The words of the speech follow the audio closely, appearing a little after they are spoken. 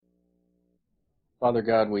Father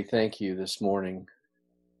God, we thank you this morning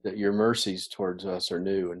that your mercies towards us are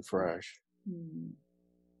new and fresh. Mm.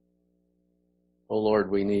 Oh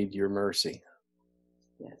Lord, we need your mercy.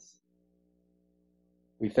 Yes.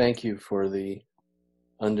 We thank you for the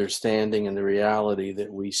understanding and the reality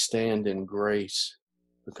that we stand in grace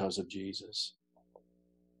because of Jesus.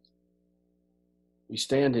 We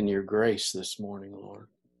stand in your grace this morning, Lord.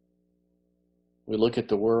 We look at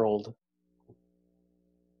the world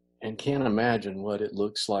and can't imagine what it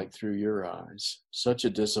looks like through your eyes. Such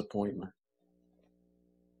a disappointment.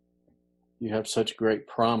 You have such great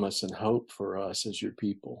promise and hope for us as your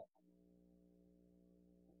people.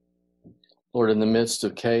 Lord, in the midst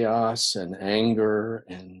of chaos and anger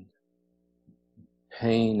and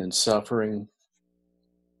pain and suffering,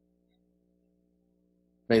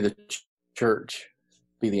 may the church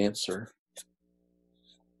be the answer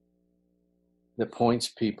that points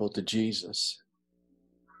people to Jesus,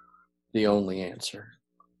 the only answer.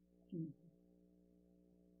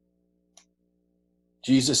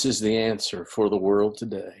 Jesus is the answer for the world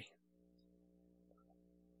today.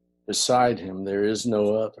 Beside him, there is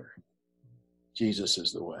no other. Jesus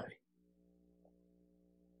is the way.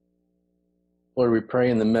 Lord, we pray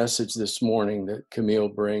in the message this morning that Camille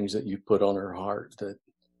brings, that you put on her heart, that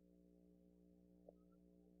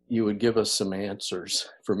you would give us some answers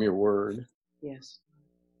from your word. Yes.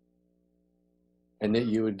 And that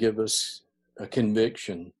you would give us a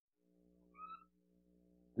conviction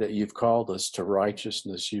that you've called us to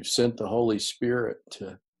righteousness. You've sent the Holy Spirit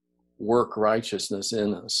to work righteousness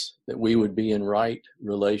in us, that we would be in right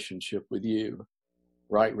relationship with you,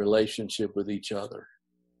 right relationship with each other,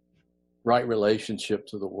 right relationship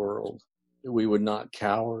to the world, that we would not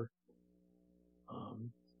cower,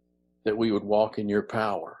 that we would walk in your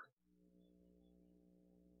power,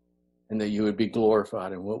 and that you would be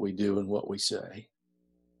glorified in what we do and what we say.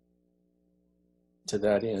 To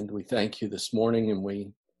that end, we thank you this morning, and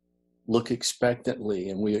we look expectantly,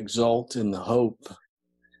 and we exult in the hope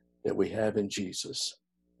that we have in Jesus.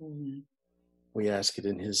 Amen. We ask it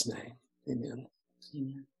in his name. Amen.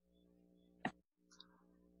 Amen.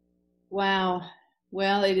 Wow.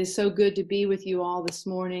 Well, it is so good to be with you all this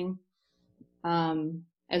morning.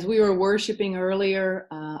 As we were worshiping earlier,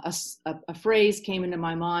 a phrase came into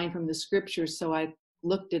my mind from the scriptures, so I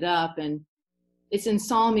looked it up, and it's in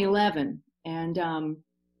Psalm 11. And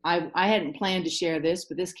I hadn't planned to share this,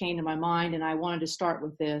 but this came to my mind, and I wanted to start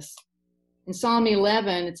with this. In Psalm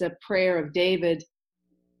 11, it's a prayer of David,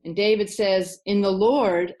 and David says, "In the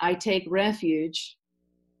Lord I take refuge.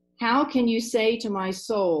 How can you say to my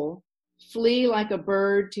soul, flee like a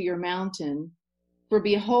bird to your mountain? For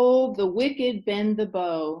behold, the wicked bend the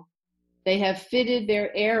bow. They have fitted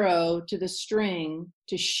their arrow to the string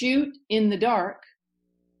to shoot in the dark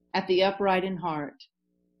at the upright in heart.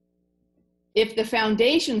 If the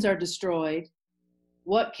foundations are destroyed,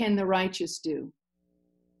 what can the righteous do?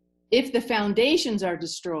 If the foundations are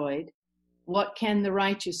destroyed, what can the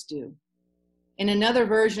righteous do?" In another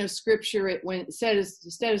version of scripture, when it says,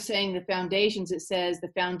 instead of saying the foundations, it says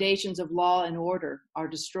the foundations of law and order are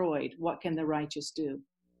destroyed. What can the righteous do?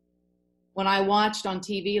 When I watched on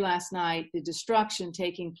TV last night the destruction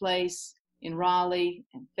taking place in Raleigh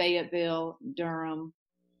and Fayetteville, and Durham,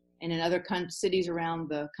 and in other cities around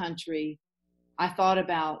the country, I thought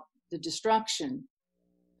about the destruction.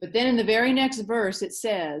 But then in the very next verse, it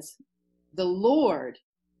says, "The Lord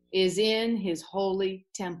is in his holy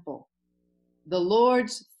temple. The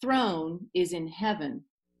Lord's throne is in heaven.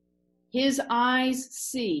 His eyes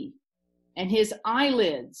see, and his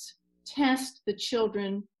eyelids test the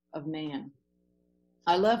children of man."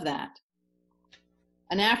 I love that.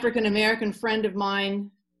 An African-American friend of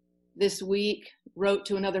mine this week wrote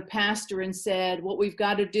to another pastor and said, what we've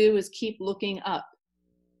got to do is keep looking up.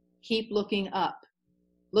 Keep looking up.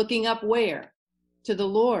 Looking up where? To the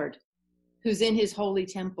Lord, who's in his holy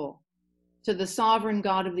temple, to the sovereign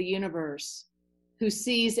God of the universe, who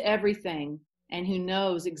sees everything and who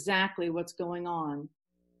knows exactly what's going on.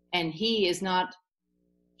 And he is not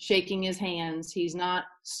shaking his hands. He's not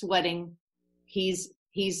sweating. He's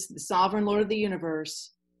the sovereign Lord of the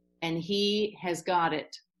universe, and he has got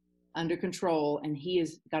it under control, and he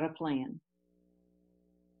has got a plan.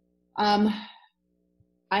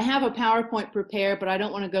 I have a PowerPoint prepared, but I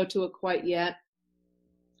don't want to go to it quite yet.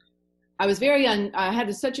 I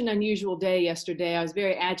had such an unusual day yesterday. I was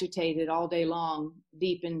very agitated all day long,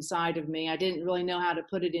 deep inside of me. I didn't really know how to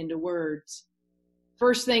put it into words.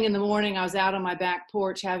 First thing in the morning, I was out on my back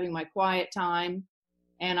porch having my quiet time,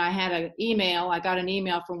 and I got an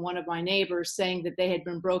email from one of my neighbors saying that they had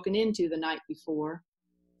been broken into the night before.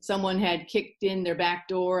 someone had kicked in their back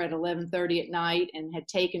door at 11:30 at night and had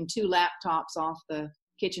taken 2 laptops off the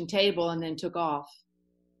kitchen table and then took off.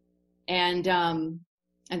 And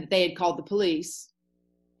that they had called the police.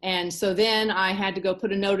 And so then I had to go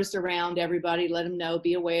put a notice around everybody, let them know,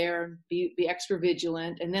 be aware, be extra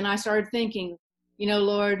vigilant. And then I started thinking,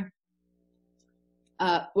 Lord,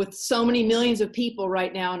 with so many millions of people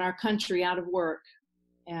right now in our country out of work,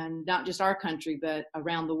 and not just our country, but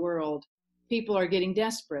around the world, people are getting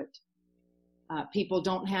desperate. People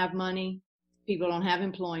don't have money. People don't have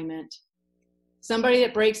employment. Somebody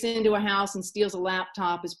that breaks into a house and steals a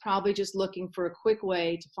laptop is probably just looking for a quick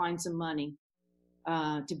way to find some money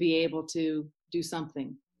to be able to do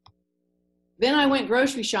something. Then I went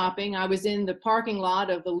grocery shopping. I was in the parking lot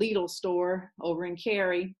of the Lidl store over in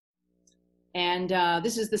Cary. And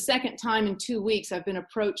this is the second time in 2 weeks I've been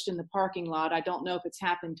approached in the parking lot. I don't know if it's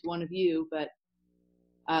happened to one of you, but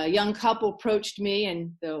a young couple approached me,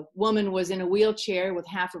 and the woman was in a wheelchair with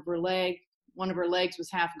half of her leg. One of her legs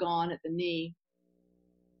was half gone at the knee.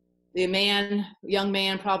 The young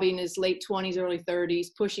man, probably in his late 20s, early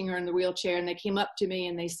 30s, pushing her in the wheelchair, and they came up to me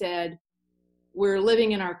and they said, "We're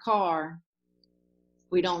living in our car.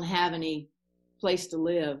 We don't have any place to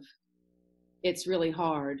live. It's really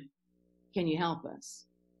hard. Can you help us?"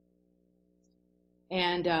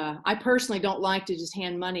 And I personally don't like to just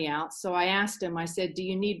hand money out. So I asked them, I said, "Do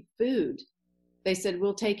you need food?" They said,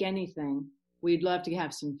 "We'll take anything. We'd love to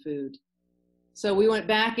have some food." So we went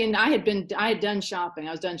back in. I had done shopping.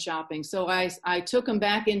 I was done shopping. So I took them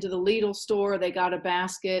back into the Lidl store. They got a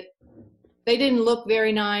basket. They didn't look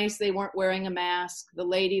very nice. They weren't wearing a mask. The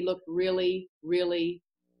lady looked really, really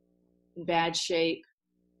in bad shape.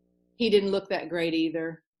 He didn't look that great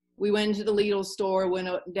either. We went into the Lidl store, went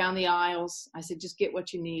down the aisles. I said, "Just get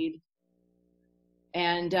what you need."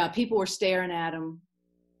 And people were staring at them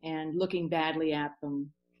and looking badly at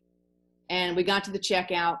them. And we got to the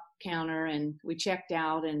checkout counter and we checked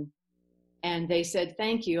out, and they said,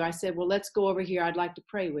 "Thank you." I said, "Well, let's go over here. I'd like to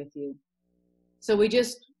pray with you." So we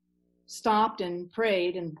just stopped and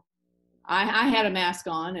prayed, and I had a mask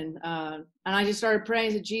on, and I just started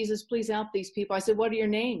praying. I said, "Jesus, please help these people." I said, "What are your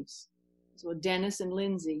names?" So Dennis and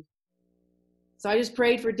Lindsay. So I just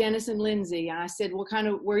prayed for Dennis and Lindsay. And I said,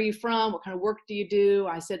 where are you from? What kind of work do you do?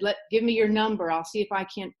 I said, give me your number. I'll see if I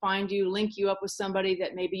can't find you, link you up with somebody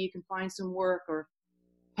that maybe you can find some work, or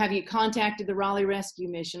have you contacted the Raleigh Rescue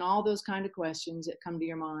Mission? All those kind of questions that come to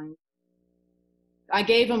your mind. I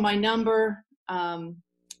gave them my number, and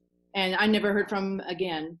I never heard from them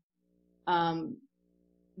again.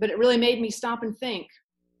 But it really made me stop and think.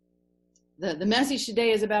 The message today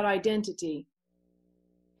is about identity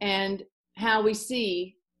and how we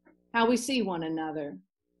see one another,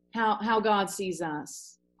 how God sees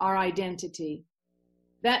us, our identity.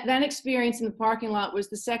 That experience in the parking lot was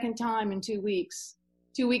the second time in 2 weeks.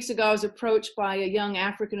 2 weeks ago, I was approached by a young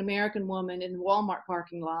African-American woman in the Walmart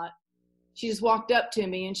parking lot. She just walked up to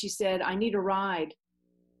me and she said, "I need a ride."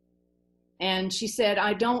 And she said,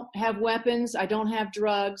 "I don't have weapons. I don't have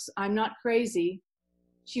drugs. I'm not crazy."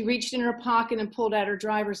 She reached in her pocket and pulled out her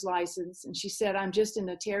driver's license, and she said, "I'm just in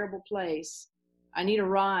a terrible place. I need a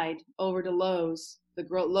ride over to Lowe's, the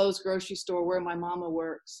Lowe's grocery store where my mama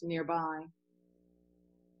works nearby."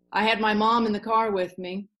 I had my mom in the car with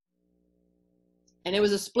me, and it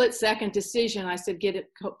was a split-second decision. I said,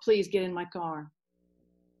 "Please get in my car."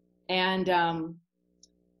 And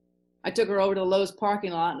I took her over to the Lowe's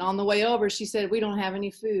parking lot, and on the way over, she said, "We don't have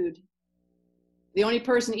any food. The only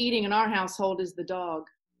person eating in our household is the dog."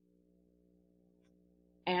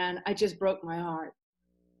 And I just broke my heart.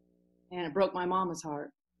 And it broke my mama's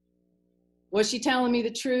heart. Was she telling me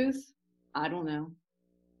the truth? I don't know.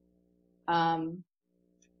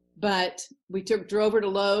 But we drove her to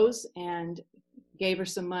Lowe's and gave her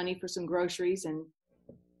some money for some groceries and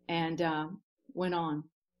went on.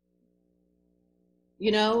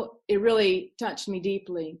 It really touched me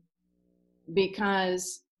deeply,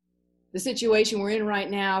 because the situation we're in right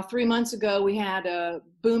now, 3 months ago, we had a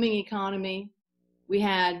booming economy. We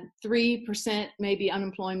had 3% maybe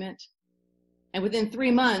unemployment. And within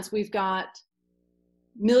 3 months, we've got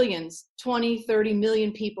millions, 20, 30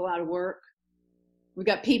 million people out of work. We've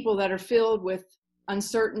got people that are filled with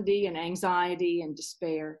uncertainty and anxiety and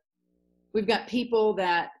despair. We've got people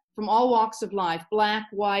that from all walks of life, Black,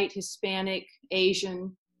 white, Hispanic,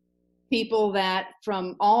 Asian, people that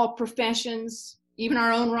from all professions, even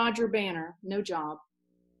our own Roger Banner, no job.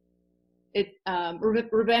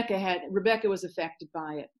 Rebecca was affected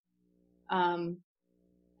by it. And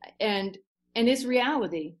it's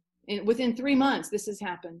reality. And within 3 months, this has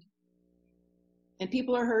happened. And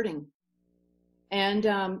people are hurting. And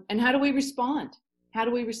how do we respond? How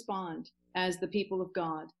do we respond as the people of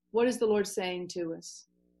God? What is the Lord saying to us?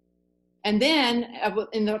 And then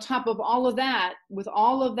in the top of all of that, with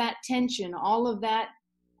all of that tension, all of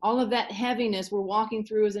that heaviness we're walking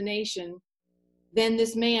through as a nation, then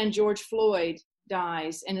this man, George Floyd,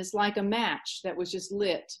 dies. And it's like a match that was just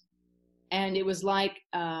lit. And it was like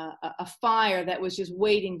a fire that was just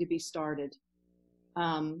waiting to be started.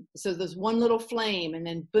 So there's one little flame, and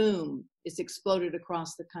then boom, it's exploded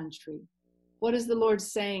across the country. What is the Lord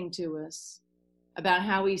saying to us about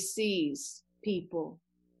how he sees people?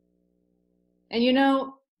 And you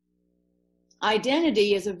know,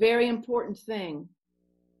 identity is a very important thing.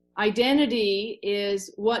 Identity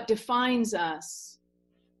is what defines us,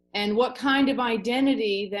 and what kind of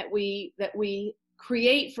identity that we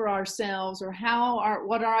create for ourselves, or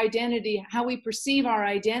what our identity, how we perceive our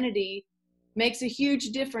identity, makes a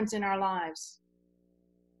huge difference in our lives.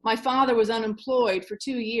 My father was unemployed for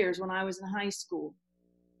 2 years when I was in high school.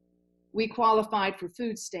 We qualified for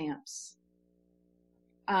food stamps.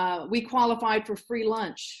 We qualified for free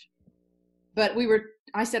lunch, but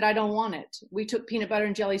I said, I don't want it. We took peanut butter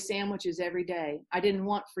and jelly sandwiches every day. I didn't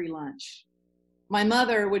want free lunch. My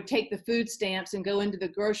mother would take the food stamps and go into the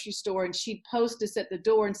grocery store, and she'd post us at the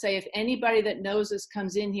door and say, if anybody that knows us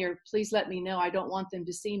comes in here, please let me know. I don't want them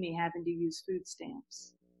to see me having to use food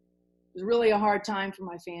stamps. It was really a hard time for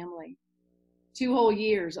my family. 2 whole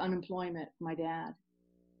years unemployment for my dad.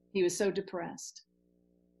 He was so depressed.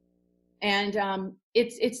 And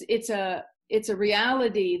it's a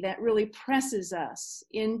reality that really presses us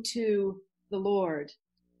into the Lord,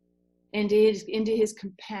 into his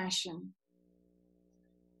compassion.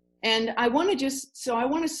 And I want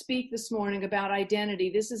to speak this morning about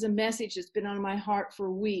identity. This is a message that's been on my heart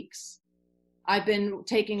for weeks. I've been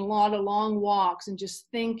taking a lot of long walks and just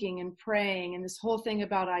thinking and praying, and this whole thing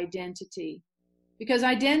about identity. Because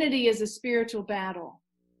identity is a spiritual battle.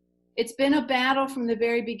 It's been a battle from the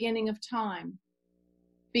very beginning of time.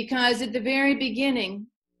 Because at the very beginning,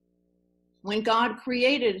 when God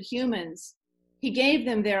created humans, he gave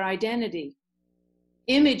them their identity,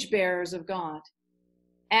 image bearers of God.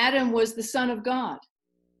 Adam was the son of God.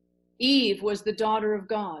 Eve was the daughter of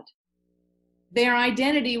God. Their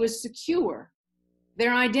identity was secure.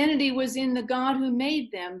 Their identity was in the God who made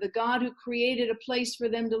them, the God who created a place for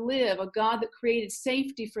them to live, a God that created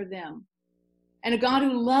safety for them, and a God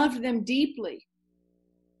who loved them deeply.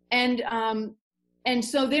 And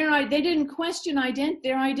so they didn't question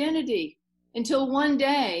their identity until one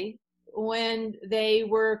day when they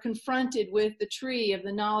were confronted with the tree of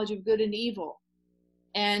the knowledge of good and evil.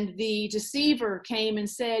 And the deceiver came and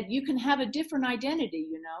said, you can have a different identity,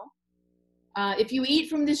 you know. If you eat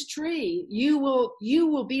from this tree, you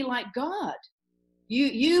will be like God.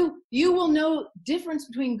 You will know difference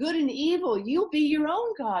between good and evil. You'll be your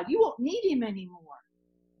own God. You won't need him anymore.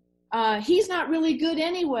 He's not really good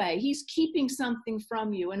anyway. He's keeping something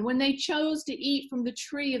from you. And when they chose to eat from the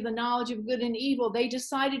tree of the knowledge of good and evil, they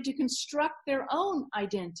decided to construct their own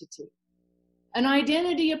identity, an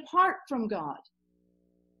identity apart from God.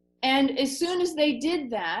 And as soon as they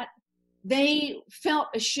did that, they felt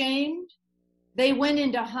ashamed. They went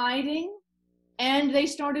into hiding, and they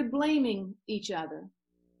started blaming each other.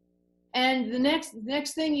 And the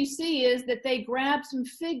next thing you see is that they grab some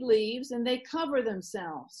fig leaves and they cover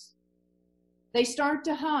themselves. They start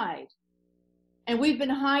to hide. And we've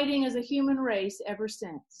been hiding as a human race ever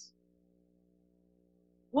since.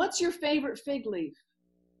 What's your favorite fig leaf?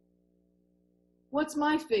 What's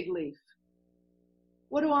my fig leaf?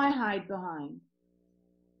 What do I hide behind?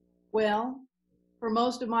 Well, for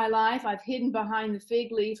most of my life, I've hidden behind the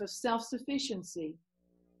fig leaf of self-sufficiency.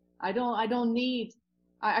 I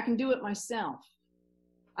can do it myself.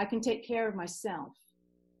 I can take care of myself.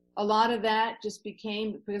 A lot of that just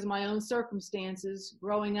became because of my own circumstances,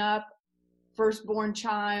 growing up, firstborn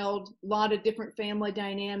child, a lot of different family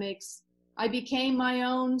dynamics. I became my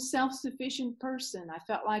own self-sufficient person. I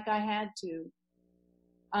felt like I had to.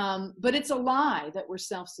 But it's a lie that we're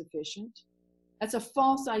self-sufficient. That's a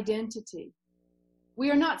false identity. We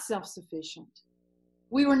are not self-sufficient.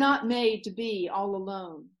 We were not made to be all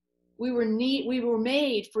alone. We were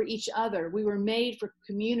made for each other. We were made for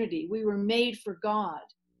community. We were made for God.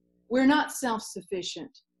 We're not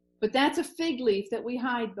self-sufficient, but that's a fig leaf that we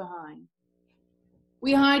hide behind.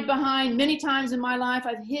 We hide behind, many times in my life,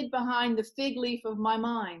 I've hid behind the fig leaf of my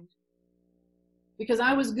mind. Because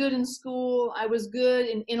I was good in school, I was good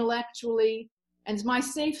intellectually, and my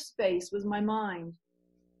safe space was my mind.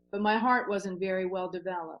 But my heart wasn't very well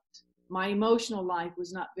developed. My emotional life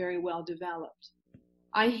was not very well developed.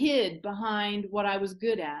 I hid behind what I was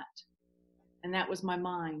good at, and that was my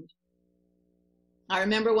mind. I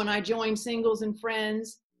remember when I joined Singles and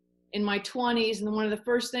Friends in my 20s, and one of the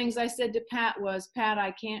first things I said to Pat was, Pat,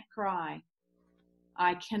 I can't cry.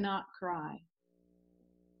 I cannot cry.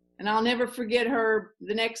 And I'll never forget her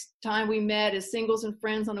the next time we met as Singles and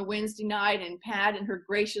Friends on a Wednesday night, and Pat, in her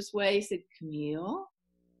gracious way, said, Camille,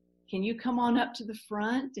 can you come on up to the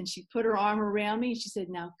front? And she put her arm around me, and she said,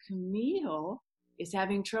 now Camille is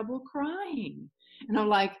having trouble crying. And I'm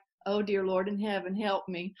like, oh, dear Lord in heaven, help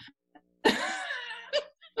me.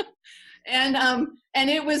 And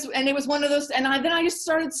it was one of those, and then I just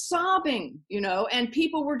started sobbing, you know, and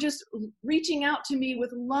people were just reaching out to me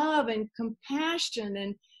with love and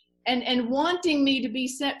compassion and wanting me to be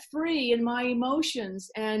set free in my emotions.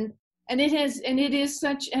 And it has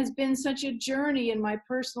been such a journey in my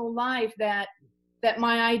personal life that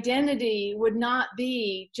my identity would not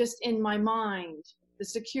be just in my mind, the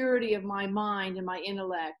security of my mind and my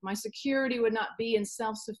intellect. My security would not be in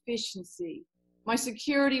self-sufficiency. My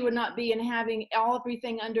security would not be in having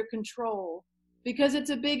everything under control, because it's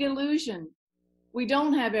a big illusion. We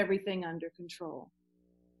don't have everything under control.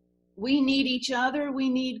 We need each other. We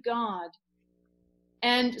need God.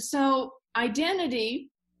 And so identity,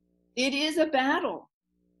 it is a battle.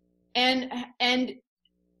 And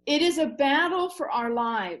it is a battle for our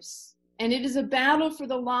lives. And it is a battle for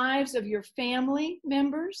the lives of your family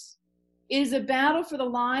members. It is a battle for the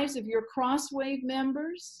lives of your Crosswave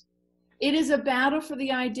members. It is a battle for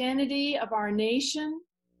the identity of our nation.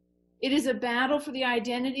 It is a battle for the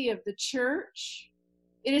identity of the church.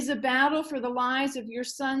 It is a battle for the lives of your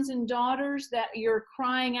sons and daughters that you're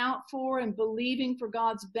crying out for and believing for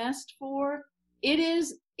God's best for. It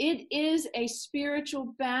is a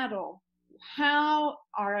spiritual battle. How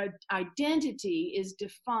our identity is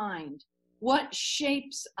defined. What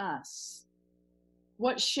shapes us?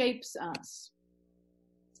 What shapes us?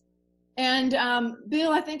 And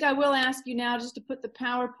Bill, I think I will ask you now just to put the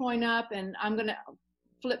PowerPoint up, and I'm going to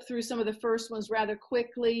flip through some of the first ones rather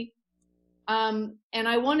quickly. And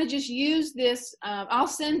I want to just use this. I'll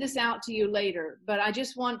send this out to you later, but I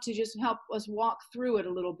just want to just help us walk through it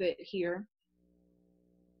a little bit here.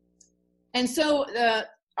 And so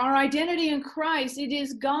our identity in Christ, it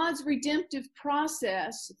is God's redemptive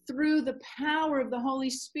process through the power of the Holy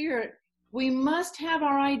Spirit. We must have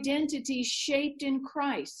our identity shaped in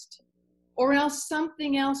Christ, or else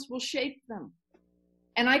something else will shape them.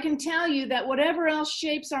 And I can tell you that whatever else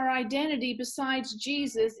shapes our identity besides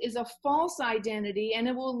Jesus is a false identity, and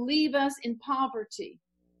it will leave us in poverty,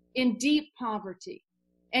 in deep poverty,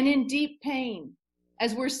 and in deep pain,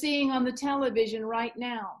 as we're seeing on the television right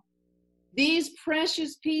now. These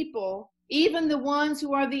precious people, even the ones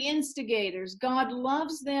who are the instigators, God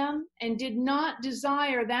loves them and did not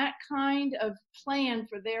desire that kind of plan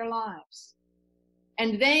for their lives.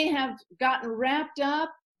 And they have gotten wrapped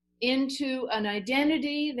up into an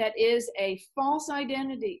identity that is a false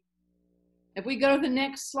identity. If we go to the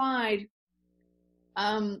next slide,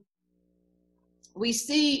 we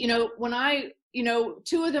see,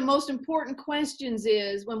 two of the most important questions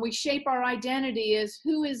is when we shape our identity is,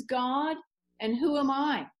 who is God and who am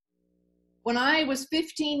I? When I was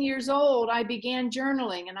 15 years old, I began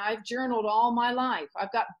journaling, and I've journaled all my life.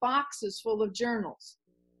 I've got boxes full of journals.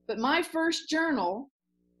 But my first journal,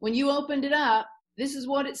 when you opened it up, this is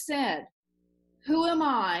what it said. Who am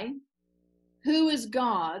I? Who is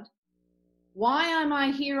God? Why am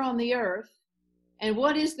I here on the earth? And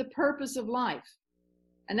what is the purpose of life?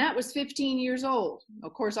 And that was 15 years old.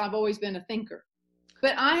 Of course, I've always been a thinker.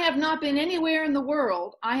 But I have not been anywhere in the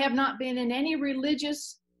world. I have not been in any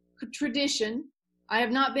religious tradition. I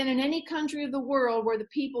have not been in any country of the world where the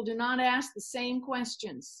people do not ask the same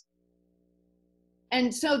questions.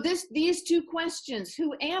 And so these two questions,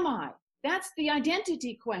 who am I? That's the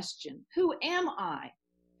identity question. Who am I?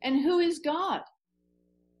 And who is God?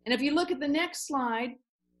 And if you look at the next slide,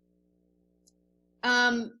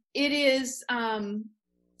 there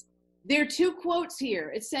are two quotes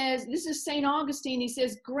here. It says, this is St. Augustine. He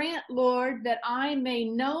says, grant, Lord, that I may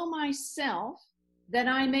know myself, that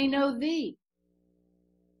I may know thee.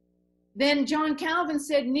 Then John Calvin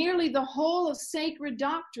said, nearly the whole of sacred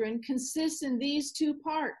doctrine consists in these two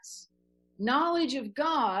parts, knowledge of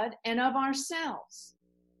God and of ourselves.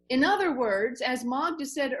 In other words, as Magda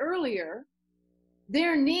said earlier,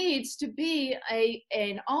 there needs to be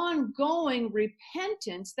an ongoing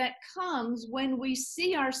repentance that comes when we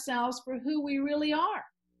see ourselves for who we really are.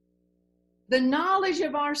 The knowledge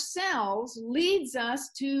of ourselves leads us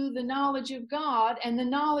to the knowledge of God, and the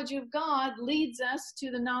knowledge of God leads us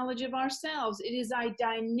to the knowledge of ourselves. It is a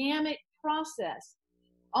dynamic process.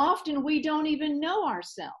 Often we don't even know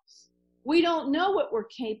ourselves. We don't know what we're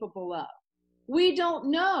capable of. We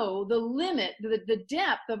don't know the limit, the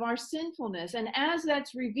depth of our sinfulness. And as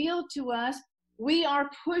that's revealed to us, we are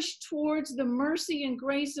pushed towards the mercy and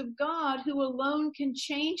grace of God, who alone can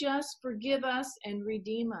change us, forgive us, and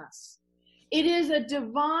redeem us. It is a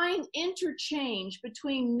divine interchange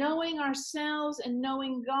between knowing ourselves and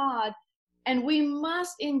knowing God, and we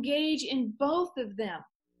must engage in both of them.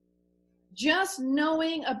 Just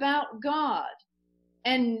knowing about God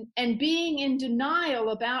and being in denial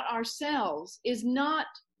about ourselves is not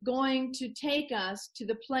going to take us to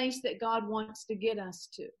the place that God wants to get us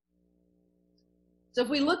to. So if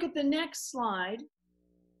we look at the next slide,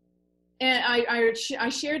 and I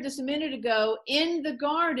shared this a minute ago, in the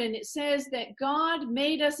garden it says that God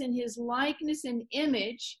made us in his likeness and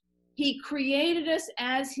image. He created us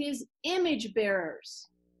as his image bearers.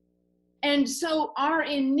 And so our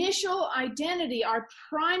initial identity, our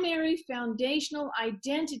primary foundational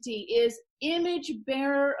identity, is image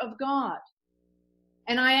bearer of God.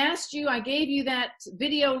 And I asked you, I gave you that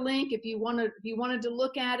video link if you wanted to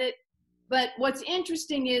look at it. But what's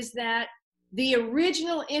interesting is that the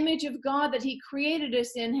original image of God that he created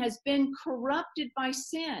us in has been corrupted by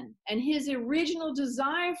sin. And his original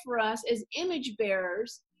desire for us as image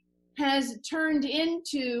bearers has turned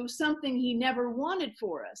into something he never wanted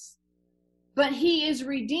for us. But he is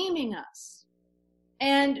redeeming us.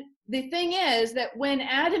 And the thing is that when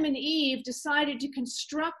Adam and Eve decided to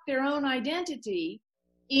construct their own identity,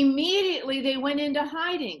 immediately they went into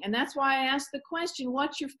hiding. And that's why I asked the question,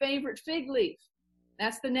 what's your favorite fig leaf?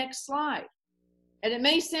 That's the next slide. And it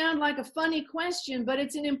may sound like a funny question, but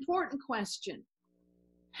it's an important question.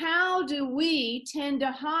 How do we tend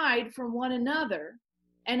to hide from one another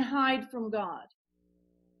and hide from God?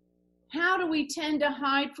 How do we tend to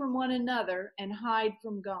hide from one another and hide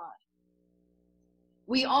from God?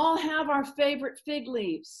 We all have our favorite fig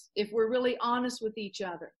leaves, if we're really honest with each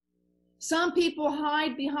other. Some people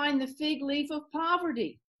hide behind the fig leaf of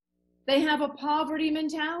poverty. They have a poverty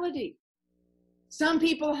mentality. Some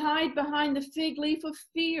people hide behind the fig leaf of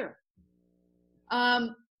fear.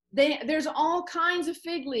 There's all kinds of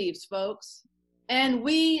fig leaves, folks, and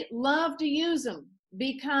we love to use them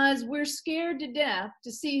because we're scared to death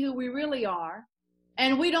to see who we really are,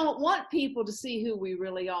 and we don't want people to see who we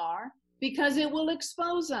really are because it will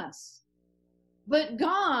expose us. But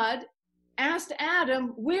God asked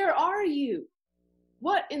Adam, where are you?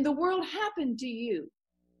 What in the world happened to you?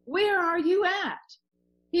 Where are you at?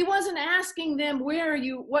 He wasn't asking them, where are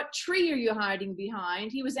you, what tree are you hiding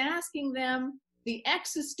behind? He was asking them the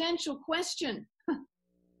existential question,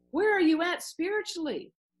 where are you at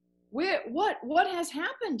spiritually? What has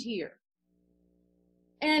happened here?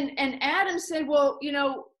 And Adam said, well,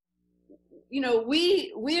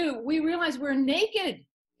 we realize we're naked,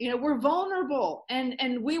 we're vulnerable,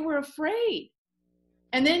 and we were afraid.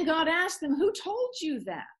 And then God asked them, who told you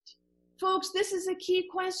that? Folks, this is a key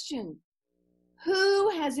question. Who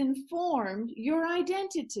has informed your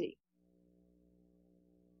identity?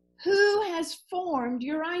 Who has formed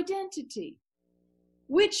your identity?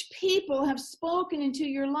 Which people have spoken into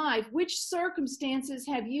your life? Which circumstances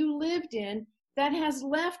have you lived in that has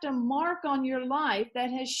left a mark on your life that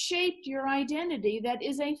has shaped your identity that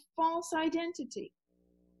is a false identity?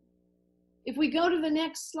 If we go to the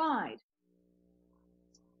next slide,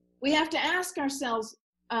 we have to ask ourselves,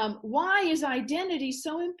 why is identity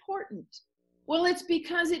so important? Well, it's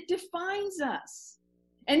because it defines us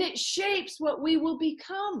and it shapes what we will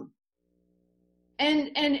become.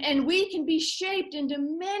 And we can be shaped into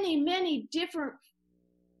many different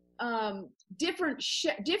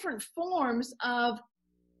forms of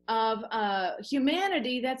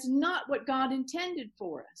humanity that's not what God intended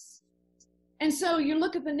for us. And so you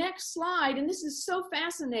look at the next slide, and this is so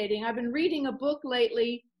fascinating. I've been reading a book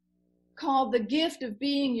lately called The Gift of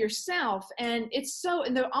Being Yourself, and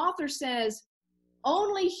the author says,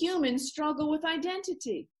 only humans struggle with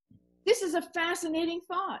identity. This is a fascinating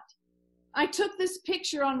thought. I took this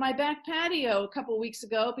picture on my back patio a couple weeks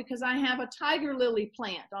ago because I have a tiger lily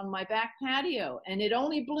plant on my back patio, and it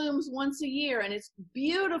only blooms once a year, and it's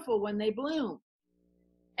beautiful when they bloom.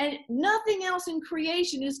 And nothing else in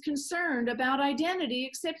creation is concerned about identity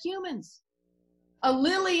except humans. A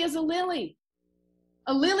lily is a lily.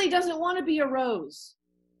 A lily doesn't want to be a rose.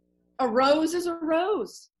 A rose is a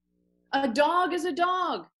rose. A dog is a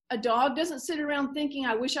dog. A dog doesn't sit around thinking,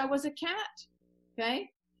 I wish I was a cat. Okay?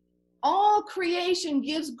 All creation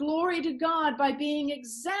gives glory to God by being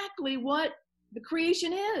exactly what the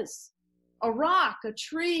creation is. A rock, a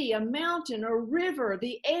tree, a mountain, a river,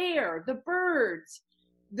 the air, the birds,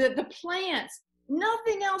 the plants.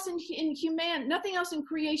 Nothing else nothing else in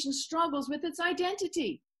creation struggles with its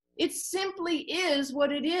identity. It simply is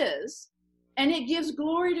what it is. And it gives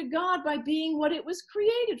glory to God by being what it was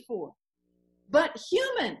created for. But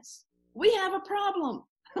humans, we have a problem.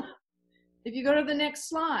 If you go to the next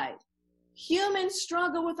slide, humans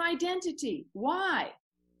struggle with identity. Why?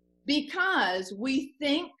 Because we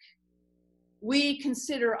think, we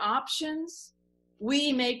consider options,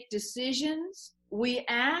 we make decisions, we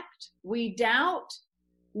act, we doubt,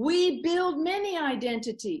 we build many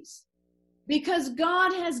identities. Because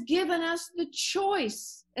God has given us the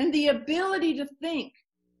choice and the ability to think,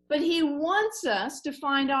 but He wants us to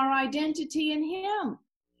find our identity in Him.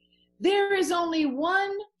 There is only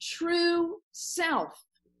one true self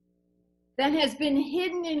that has been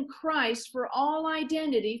hidden in Christ for all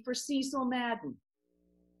identity for Cecil Madden.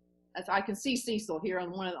 I can see Cecil here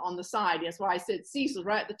on the side. That's why I said Cecil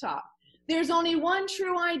right at the top. There's only one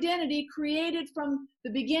true identity created from the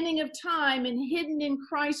beginning of time and hidden in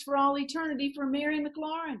Christ for all eternity for Mary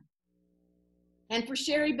McLaurin and for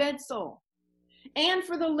Sherry Bedsole and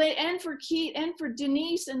for Keith and for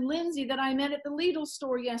Denise and Lindsay that I met at the Lidl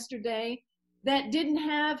store yesterday that didn't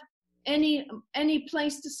have any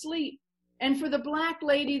place to sleep, and for the black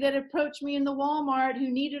lady that approached me in the Walmart who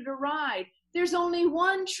needed a ride. There's only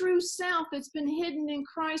one true self that's been hidden in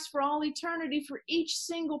Christ for all eternity for each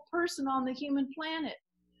single person on the human planet.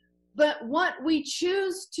 But what we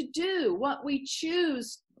choose to do, what we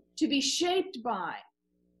choose to be shaped by,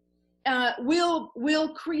 will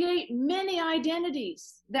create many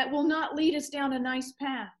identities that will not lead us down a nice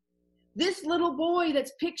path. This little boy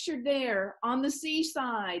that's pictured there on the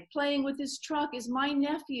seaside playing with his truck is my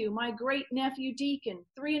nephew, my great nephew Deacon,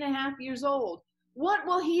 3.5 years old. What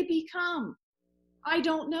will he become? I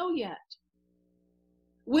don't know yet.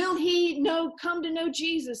 Will he come to know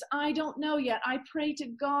Jesus? I don't know yet. I pray to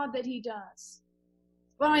God that he does.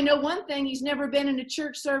 Well, I know one thing. He's never been in a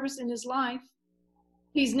church service in his life.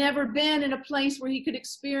 He's never been in a place where he could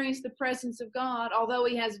experience the presence of God, although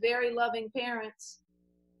he has very loving parents.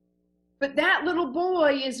 But that little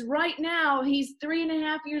boy is right now, he's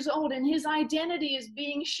 3.5 years old, and his identity is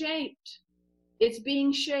being shaped. It's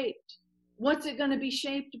being shaped. What's it going to be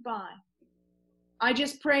shaped by? I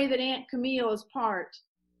just pray that Aunt Camille is part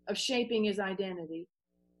of shaping his identity,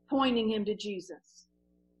 pointing him to Jesus.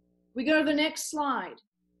 We go to the next slide.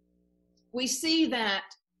 We see that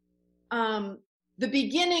the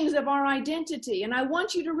beginnings of our identity, and I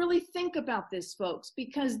want you to really think about this, folks,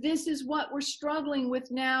 because this is what we're struggling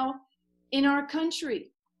with now in our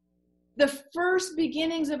country. The first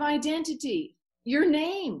beginnings of identity, your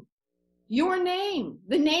name. Your name,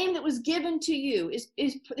 the name that was given to you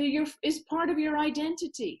is part of your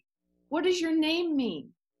identity. What does your name mean?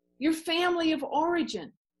 Your family of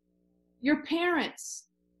origin, your parents.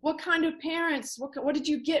 What kind of parents? What did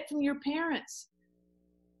you get from your parents?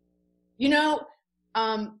 You know,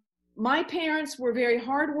 my parents were very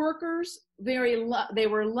hard workers. They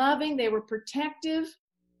were loving. They were protective.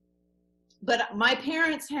 But my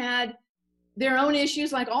parents had their own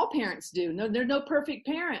issues, like all parents do. No, there's no perfect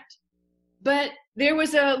parent. But there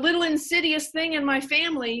was a little insidious thing in my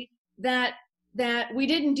family that we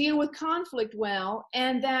didn't deal with conflict well,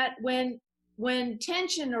 and that when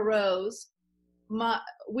tension arose,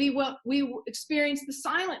 we experienced the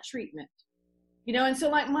silent treatment, you know. And so,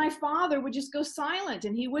 like, my father would just go silent,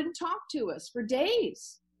 and he wouldn't talk to us for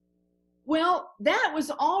days. Well, that was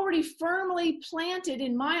already firmly planted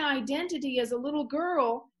in my identity as a little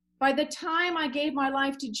girl. By the time I gave my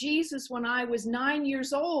life to Jesus when I was 9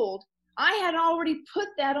 years old, I had already put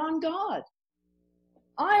that on God.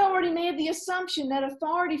 I already made the assumption that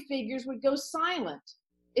authority figures would go silent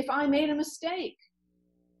if I made a mistake.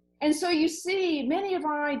 And so you see, many of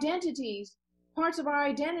our identities, parts of our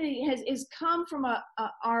identity is come from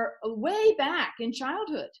our way back in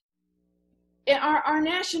childhood. Our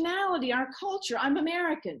nationality, our culture. I'm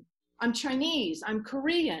American. I'm Chinese. I'm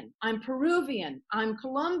Korean. I'm Peruvian. I'm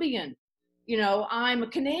Colombian. You know, I'm a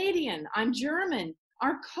Canadian. I'm German.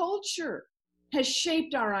 Our culture has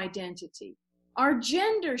shaped our identity. Our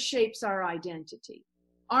gender shapes our identity.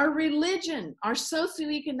 Our religion, our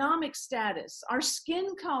socioeconomic status, our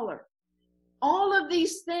skin color. All of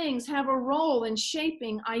these things have a role in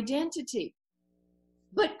shaping identity.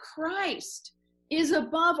 But Christ is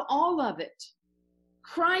above all of it.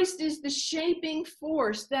 Christ is the shaping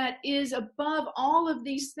force that is above all of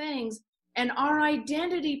these things. And our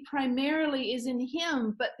identity primarily is in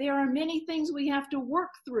Him, but there are many things we have to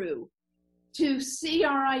work through to see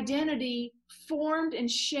our identity formed and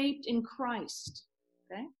shaped in Christ.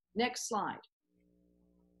 Okay, next slide.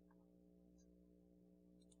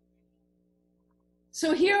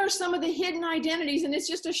 So here are some of the hidden identities, and it's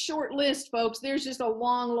just a short list, folks. There's just a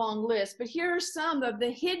long, long list, but here are some of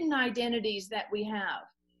the hidden identities that we have.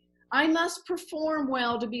 I must perform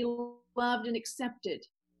well to be loved and accepted.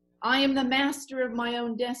 I am the master of my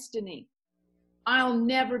own destiny. I'll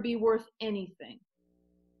never be worth anything.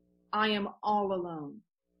 I am all alone.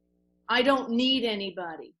 I don't need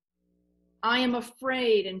anybody. I am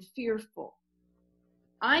afraid and fearful.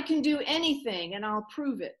 I can do anything and I'll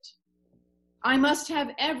prove it. I must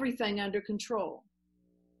have everything under control.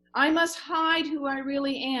 I must hide who I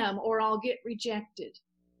really am or I'll get rejected.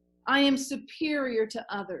 I am superior to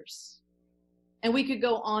others. And we could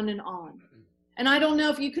go on and on. And I don't know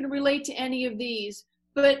if you can relate to any of these,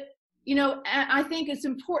 but, you know, I think it's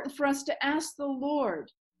important for us to ask the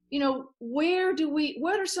Lord, you know,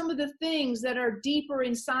 what are some of the things that are deeper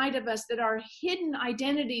inside of us that are hidden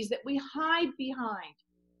identities that we hide behind?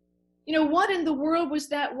 You know, what in the world was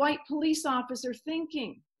that white police officer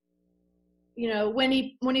thinking? You know, when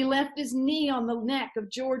he left his knee on the neck of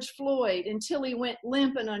George Floyd until he went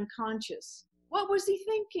limp and unconscious. What was he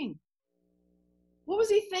thinking? What was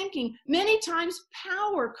he thinking? Many times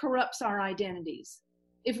power corrupts our identities.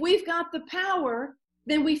 If we've got the power,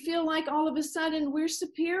 then we feel like all of a sudden we're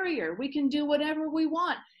superior. We can do whatever we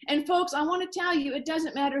want. And folks, I want to tell you, it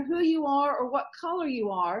doesn't matter who you are or what color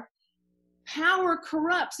you are. Power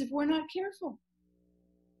corrupts if we're not careful.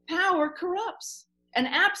 Power corrupts. And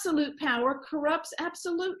absolute power corrupts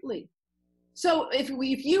absolutely. So if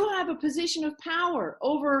you have a position of power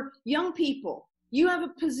over young people, you have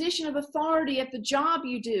a position of authority at the job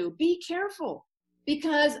you do, be careful,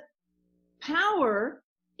 because power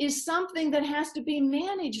is something that has to be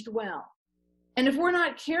managed well. And if we're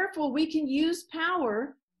not careful, we can use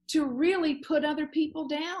power to really put other people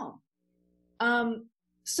down.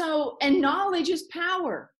 And knowledge is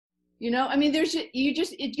power. You know, I mean,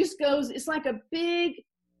 it just goes, it's like a big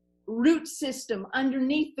root system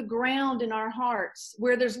underneath the ground in our hearts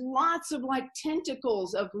where there's lots of like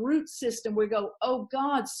tentacles of root system. We go, oh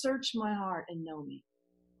God, search my heart and know me.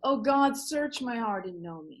 Oh God, search my heart and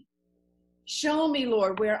know me. Show me,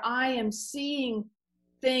 Lord, where I am seeing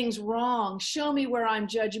things wrong. Show me where I'm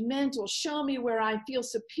judgmental. Show me where I feel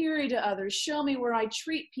superior to others. Show me where I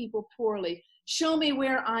treat people poorly. Show me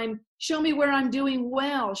where I'm doing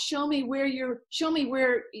well. Show me where you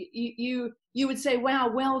would say, wow,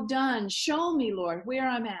 well done. Show me, Lord, where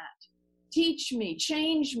I'm at. Teach me,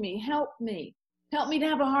 change me, help me. Help me to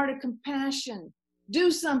have a heart of compassion. Do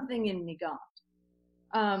something in me,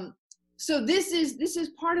 God. So this is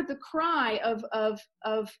part of the cry of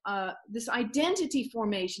this identity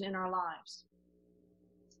formation in our lives.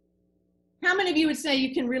 How many of you would say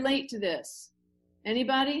you can relate to this?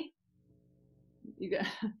 Anybody?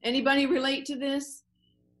 Anybody relate to this?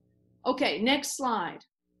 Okay, next slide.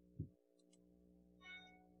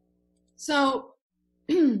 So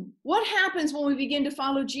what happens when we begin to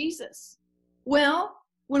follow Jesus? Well,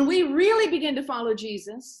 when we really begin to follow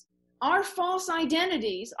Jesus, our false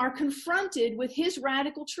identities are confronted with his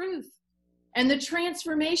radical truth. And the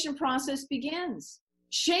transformation process begins,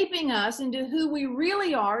 shaping us into who we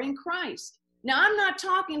really are in Christ. Now, I'm not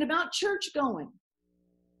talking about church going.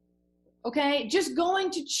 Okay, just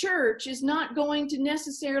going to church is not going to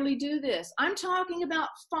necessarily do this. I'm talking about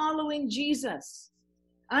following Jesus.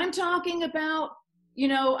 I'm talking about,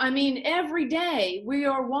 every day we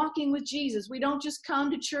are walking with Jesus. We don't just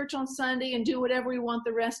come to church on Sunday and do whatever we want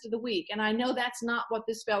the rest of the week. And I know that's not what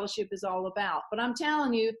this fellowship is all about. But I'm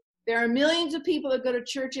telling you, there are millions of people that go to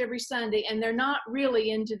church every Sunday and they're not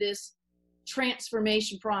really into this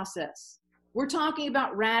transformation process. We're talking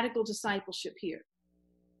about radical discipleship here.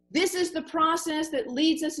 This is the process that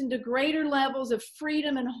leads us into greater levels of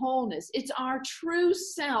freedom and wholeness. It's our true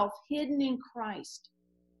self hidden in Christ.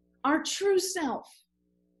 Our true self.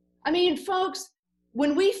 I mean, folks,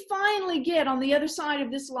 when we finally get on the other side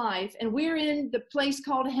of this life and we're in the place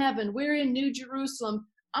called heaven, we're in New Jerusalem,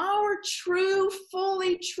 our true,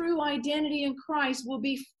 fully true identity in Christ will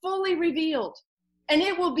be fully revealed. And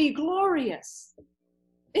it will be glorious.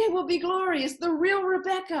 It will be glorious. The real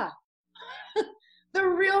Rebecca. The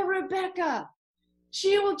real Rebecca.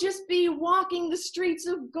 She will just be walking the streets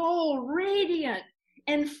of gold, radiant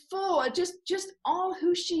and full, just all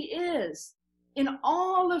who she is in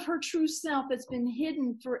all of her true self that's been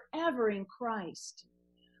hidden forever in Christ.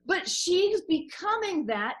 But she's becoming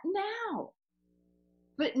that now,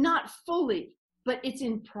 but not fully, but it's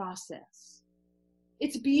in process.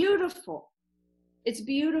 It's beautiful. It's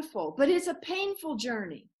beautiful, but it's a painful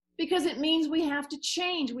journey. Because it means we have to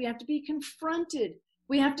change. We have to be confronted.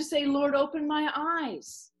 We have to say, Lord, open my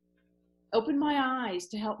eyes. Open my eyes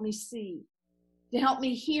to help me see, to help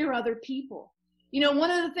me hear other people. You know,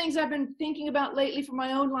 one of the things I've been thinking about lately for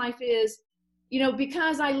my own life is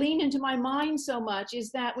because I lean into my mind so much,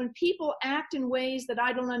 is that when people act in ways that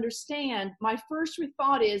I don't understand, my first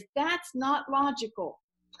thought is, that's not logical.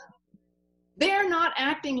 They're not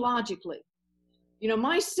acting logically.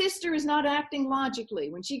 My sister is not acting logically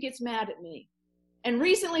when she gets mad at me. And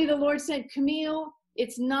recently the Lord said, Camille,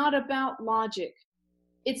 it's not about logic.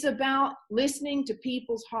 It's about listening to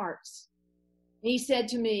people's hearts. He said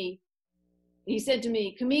to me,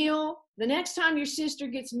 Camille, the next time your sister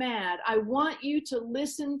gets mad, I want you to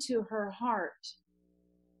listen to her heart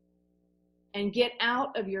and get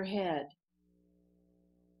out of your head.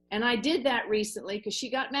 And I did that recently because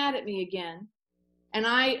she got mad at me again. And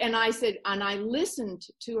I said, and I listened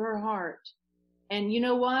to her heart. And you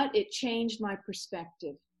know what? It changed my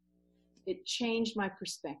perspective. It changed my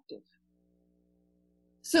perspective.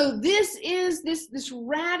 So this is this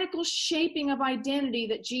radical shaping of identity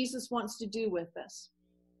that Jesus wants to do with us.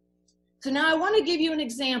 So now I want to give you an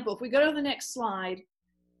example. If we go to the next slide,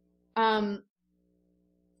 I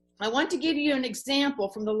want to give you an example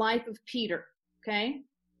from the life of Peter, okay?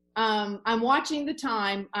 I'm watching the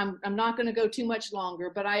time. I'm not going to go too much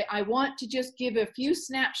longer, but I want to just give a few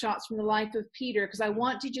snapshots from the life of Peter, because I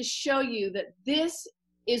want to just show you that this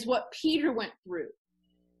is what Peter went through.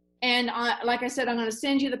 And like I said, I'm going to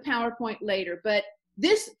send you the PowerPoint later, but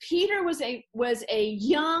Peter was a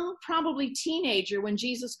young, probably teenager when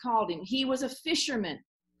Jesus called him. He was a fisherman,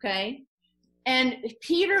 okay? And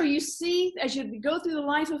Peter, you see, as you go through the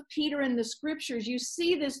life of Peter in the scriptures, you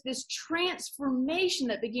see this transformation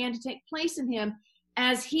that began to take place in him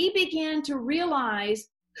as he began to realize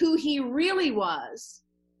who he really was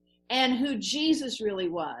and who Jesus really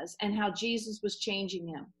was and how Jesus was changing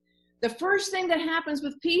him. The first thing that happens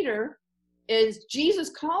with Peter is Jesus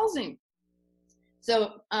calls him.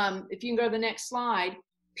 So if you can go to the next slide,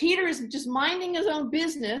 Peter is just minding his own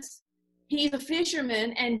business. He's a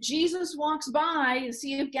fisherman, and Jesus walks by the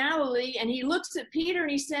Sea of Galilee, and he looks at Peter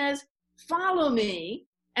and he says, follow me,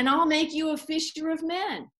 and I'll make you a fisher of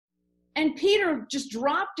men. And Peter just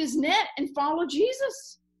dropped his net and followed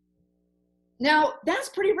Jesus. Now, that's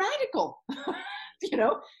pretty radical,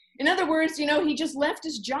 In other words, he just left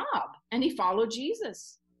his job and he followed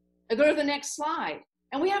Jesus. I go to the next slide.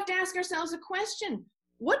 And we have to ask ourselves a question.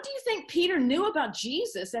 What do you think Peter knew about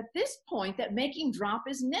Jesus at this point that make him drop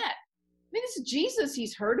his net? I mean, this is Jesus.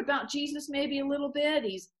 He's heard about Jesus maybe a little bit.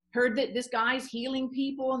 He's heard that this guy's healing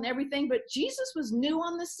people and everything, but Jesus was new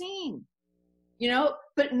on the scene.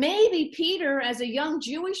 But maybe Peter, as a young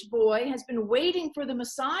Jewish boy, has been waiting for the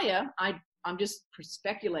Messiah. I'm just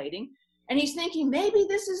speculating. And he's thinking, maybe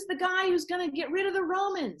this is the guy who's going to get rid of the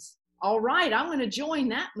Romans. All right, I'm going to join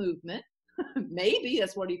that movement. Maybe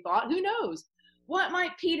that's what he thought. Who knows? What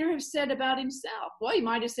might Peter have said about himself? Well, he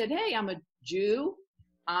might have said, hey, I'm a Jew.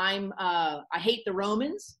 I hate the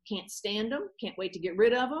Romans. Can't stand them. Can't wait to get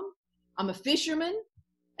rid of them. I'm a fisherman.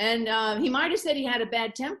 And he might have said he had a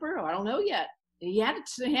bad temper. I don't know yet. He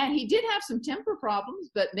did have some temper problems,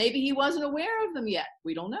 but maybe he wasn't aware of them yet.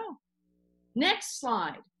 We don't know. Next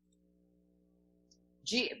slide.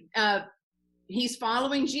 He's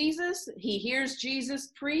following Jesus. He hears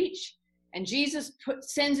Jesus preach, and Jesus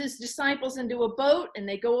sends his disciples into a boat, and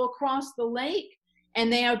they go across the lake,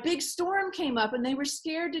 and a big storm came up, and they were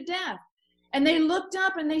scared to death. And they looked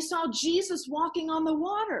up, and they saw Jesus walking on the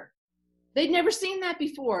water. They'd never seen that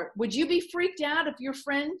before. Would you be freaked out if your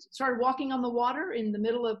friend started walking on the water in the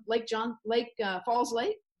middle of Falls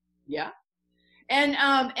Lake? Yeah.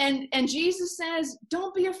 And Jesus says,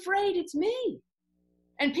 don't be afraid, it's me.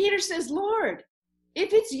 And Peter says, Lord,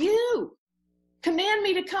 if it's you, command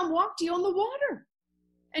me to come walk to you on the water.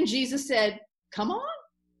 And Jesus said, come on.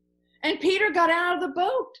 And Peter got out of the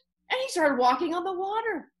boat and he started walking on the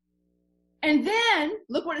water. And then,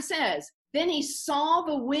 look what it says. Then he saw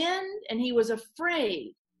the wind and he was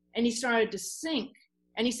afraid and he started to sink.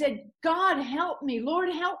 And he said, God, help me. Lord,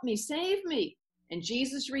 help me. Save me. And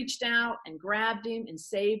Jesus reached out and grabbed him and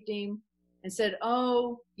saved him and said,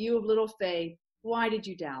 oh, you of little faith, why did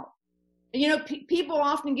you doubt? And people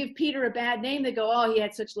often give Peter a bad name. They go, oh, he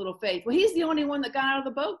had such little faith. Well, he's the only one that got out of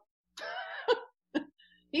the boat.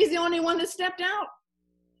 He's the only one that stepped out.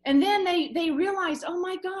 And then they realized, oh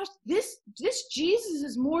my gosh, this Jesus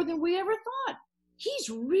is more than we ever thought. He's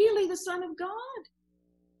really the Son of God.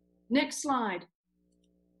 Next slide.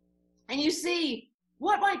 And you see,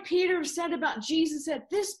 what might Peter have said about Jesus at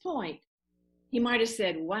this point? He might have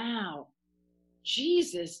said, wow,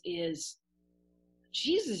 Jesus is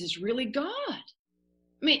really God. I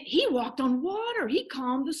mean, he walked on water. He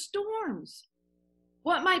calmed the storms.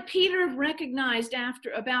 What might Peter have recognized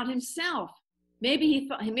about himself? Maybe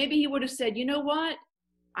he would have said, you know what?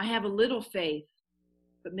 I have a little faith.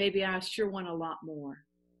 but maybe I sure want a lot more.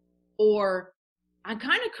 Or I'm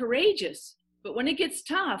kind of courageous, but when it gets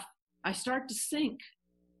tough, I start to sink.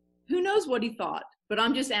 Who knows what he thought, but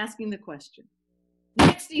I'm just asking the question.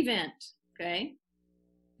 Next event, okay?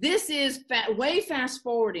 This is way fast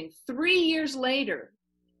forwarding. 3 years later,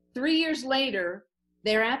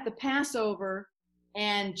 they're at the Passover,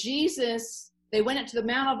 and Jesus, they went up to the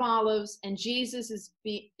Mount of Olives, and Jesus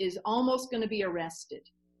is almost going to be arrested.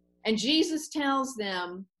 And Jesus tells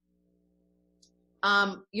them,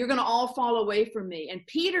 you're going to all fall away from me. And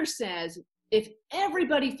Peter says, if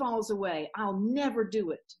everybody falls away, I'll never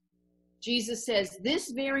do it. Jesus says,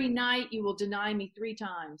 this very night you will deny me 3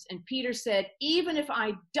 times. And Peter said, even if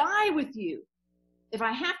I die with you, if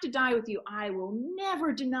I have to die with you, I will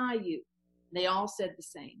never deny you. They all said the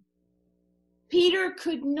same. Peter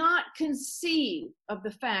could not conceive of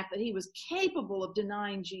the fact that he was capable of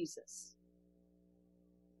denying Jesus.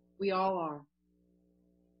 We all are.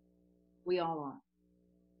 We all are.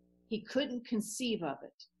 He couldn't conceive of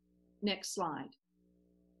it. Next slide.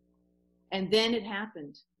 And then it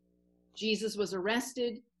happened. Jesus was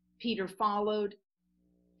arrested. Peter followed.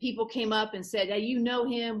 People came up and said, hey, you know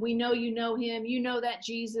him. We know you know him. You know that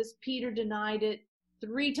Jesus. Peter denied it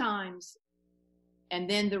 3 times. And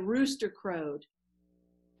then the rooster crowed.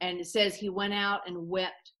 And it says he went out and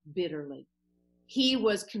wept bitterly. He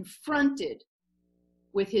was confronted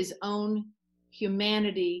with his own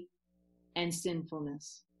humanity and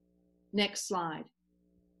sinfulness. Next slide.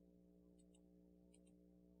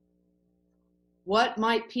 What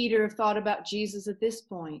might Peter have thought about Jesus at this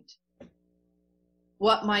point?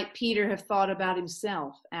 What might Peter have thought about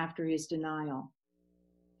himself after his denial?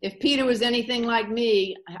 If Peter was anything like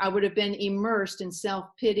me, I would have been immersed in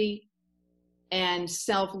self-pity and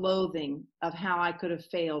self-loathing of how I could have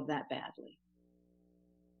failed that badly.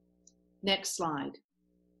 Next slide.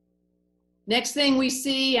 Next thing we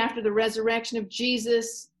see after the resurrection of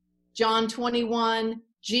Jesus, John 21,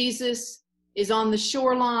 Jesus is on the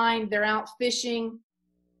shoreline. They're out fishing.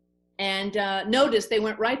 And notice they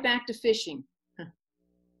went right back to fishing.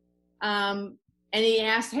 And he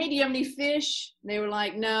asked, hey, do you have any fish? They were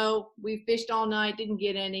like, no, we fished all night, didn't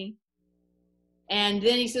get any. And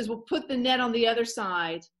then he says, well, put the net on the other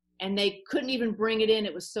side. And they couldn't even bring it in.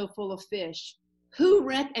 It was so full of fish.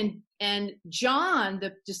 And John,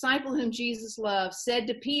 the disciple whom Jesus loved, said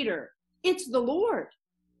to Peter, it's the Lord.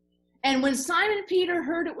 And when Simon Peter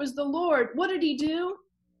heard it was the Lord, what did he do?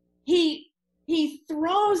 He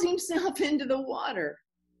throws himself into the water.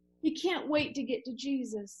 He can't wait to get to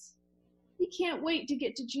Jesus. He can't wait to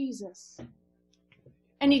get to Jesus.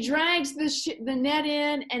 And he drags the net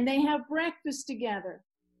in, and they have breakfast together.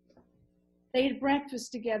 They had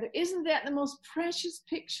breakfast together. Isn't that the most precious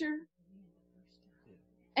picture?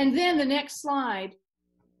 And then the next slide.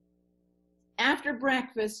 After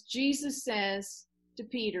breakfast, Jesus says to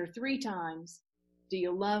Peter 3 times, do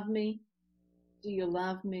you love me? Do you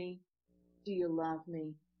love me? Do you love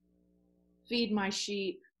me? Feed my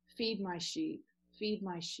sheep, feed my sheep, feed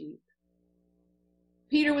my sheep.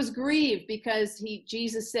 Peter was grieved because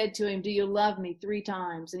Jesus said to him, do you love me 3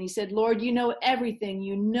 times? And he said, Lord, you know everything.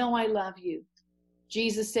 You know I love you.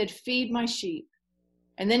 Jesus said, feed my sheep.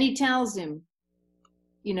 And then he tells him,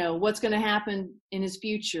 what's going to happen in his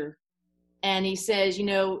future. And he says,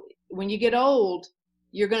 when you get old,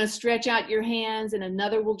 you're going to stretch out your hands and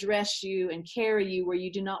another will dress you and carry you where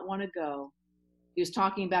you do not want to go. He was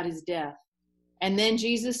talking about his death. And then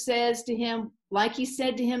Jesus says to him, like he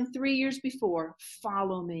said to him 3 years before,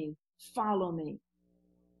 follow me, follow me.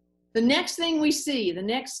 The next thing we see, the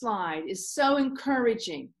next slide, is so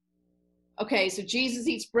encouraging. Okay, so Jesus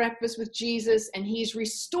eats breakfast with Jesus and he's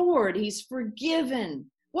restored, he's forgiven.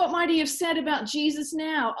 What might he have said about Jesus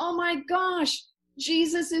now? Oh my gosh,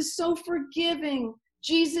 Jesus is so forgiving.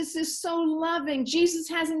 Jesus is so loving. Jesus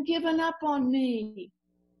hasn't given up on me.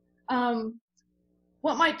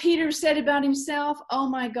 What might Peter have said about himself? Oh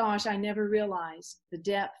my gosh, I never realized the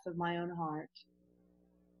depth of my own heart,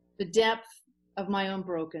 the depth of my own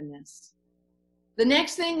brokenness. The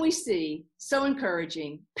next thing we see, so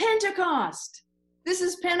encouraging, Pentecost. This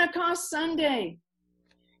is Pentecost Sunday.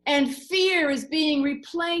 And fear is being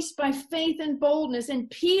replaced by faith and boldness. And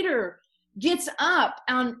Peter gets up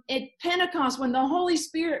at Pentecost when the Holy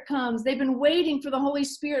Spirit comes. They've been waiting for the Holy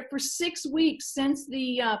Spirit for 6 weeks since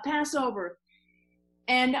the Passover.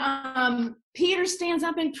 And Peter stands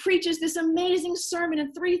up and preaches this amazing sermon,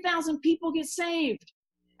 and 3,000 people get saved.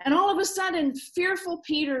 And all of a sudden, fearful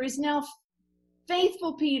Peter is now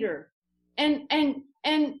faithful Peter. And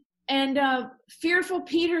fearful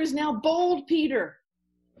Peter is now bold Peter.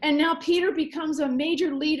 And now Peter becomes a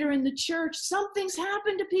major leader in the church. Something's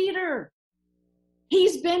happened to Peter.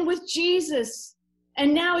 He's been with Jesus,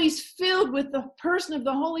 and now he's filled with the person of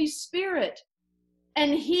the Holy Spirit,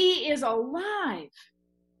 and he is alive.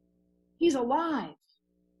 He's alive.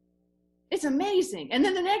 It's amazing. And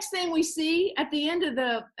then the next thing we see at the end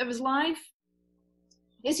of his life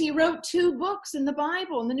is he wrote 2 books in the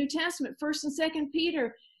Bible, in the New Testament, 1st and 2nd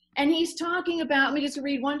Peter. And he's talking about, let me just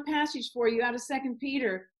read one passage for you out of 2nd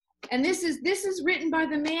Peter. And this is written by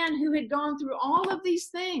the man who had gone through all of these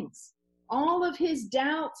things, all of his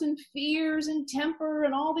doubts and fears and temper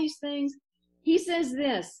and all these things. He says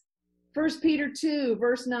this, 1 Peter 2,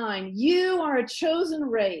 verse 9, you are a chosen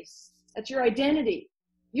race. That's your identity.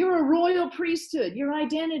 You're a royal priesthood, your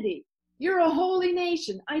identity. You're a holy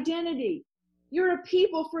nation, identity. You're a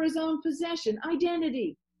people for his own possession,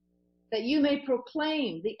 identity. That you may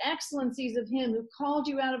proclaim the excellencies of him who called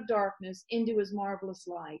you out of darkness into his marvelous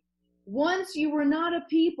light. Once you were not a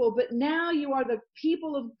people, but now you are the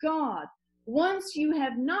people of God. Once you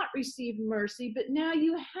have not received mercy, but now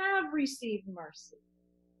you have received mercy.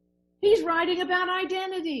 He's writing about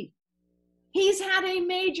identity. He's had a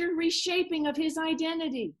major reshaping of his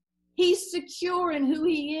identity. He's secure in who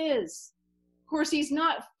he is. Of course, he's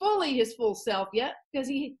not fully his full self yet, because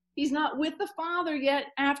he's not with the Father yet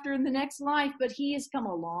after in the next life, but he has come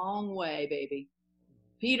a long way, baby.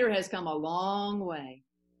 Peter has come a long way.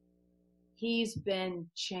 He's been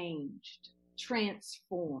changed,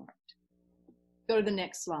 transformed. Go to the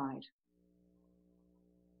next slide.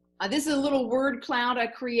 This is a little word cloud I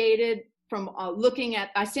created from looking at,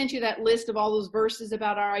 I sent you that list of all those verses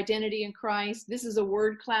about our identity in Christ. This is a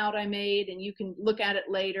word cloud I made, and you can look at it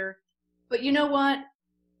later. But you know what?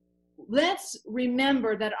 Let's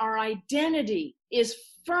remember that our identity is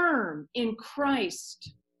firm in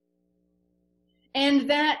Christ, and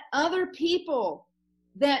that other people,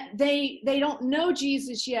 that they don't know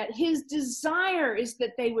Jesus yet, his desire is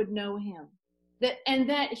that they would know him, and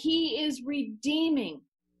that he is redeeming,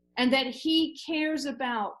 and that he cares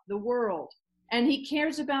about the world, and he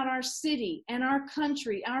cares about our city and our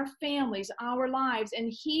country, our families, our lives,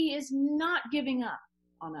 and he is not giving up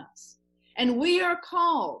on us. And we are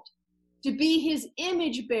called to be his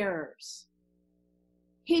image bearers.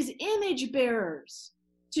 His image bearers,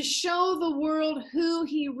 to show the world who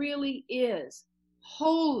he really is.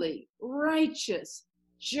 Holy, righteous,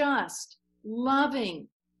 just, loving,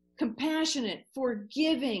 compassionate,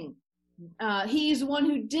 forgiving. He is the one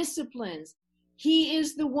who disciplines. He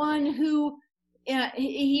is the one who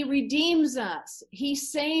he redeems us. He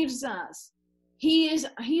saves us. He's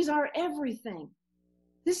our everything.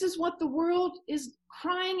 This is what the world is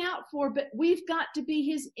crying out for, but we've got to be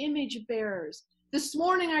his image bearers. This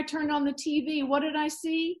morning I turned on the TV. What did I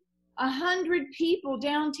see? 100 people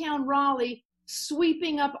downtown Raleigh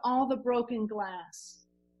sweeping up all the broken glass.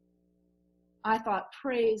 I thought,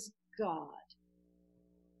 praise God.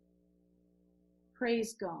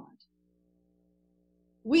 Praise God.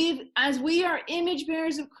 As we are image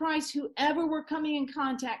bearers of Christ, whoever we're coming in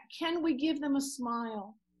contact, can we give them a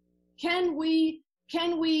smile? Can we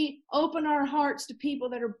open our hearts to people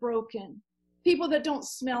that are broken, people that don't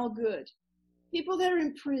smell good, people that are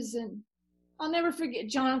in prison? I'll never forget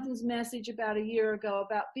Jonathan's message about a year ago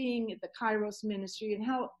about being at the Kairos ministry and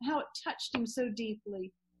how it touched him so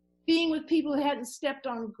deeply. Being with people who hadn't stepped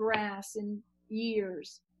on grass in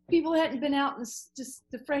years, people who hadn't been out in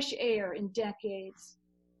the fresh air in decades.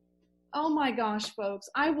 Oh my gosh, folks.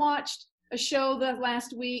 I watched a show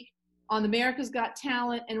last week on America's Got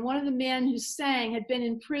Talent, and one of the men who sang had been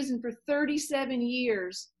in prison for 37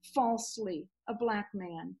 years falsely, a black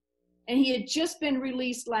man. And he had just been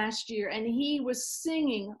released last year, and he was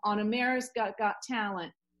singing on America's Got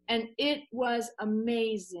Talent, and it was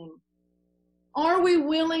amazing. Are we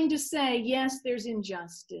willing to say, yes, there's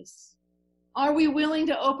injustice? Are we willing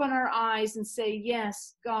to open our eyes and say,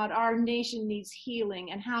 yes, God, our nation needs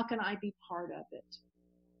healing, and how can I be part of it?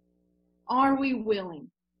 Are we willing?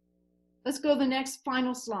 Let's go to the next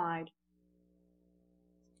final slide.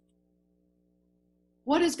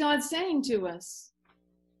 What is God saying to us?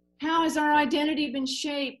 How has our identity been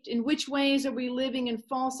shaped? In which ways are we living in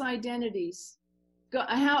false identities?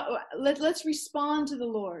 Let's respond to the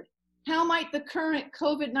Lord. How might the current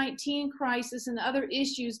COVID-19 crisis and other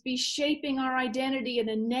issues be shaping our identity in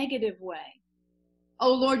a negative way?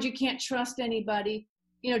 Oh, Lord, you can't trust anybody.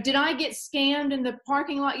 You know, did I get scammed in the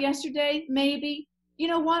parking lot yesterday? Maybe. You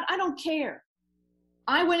know what? I don't care.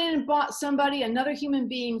 I went in and bought somebody, another human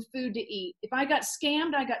being, food to eat. If I got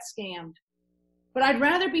scammed, I got scammed. But I'd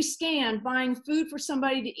rather be scammed buying food for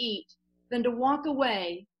somebody to eat than to walk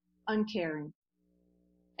away uncaring.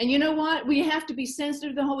 And you know what? We have to be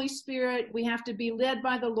sensitive to the Holy Spirit. We have to be led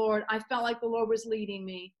by the Lord. I felt like the Lord was leading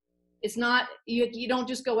me. It's not, you don't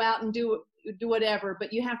just go out and do whatever,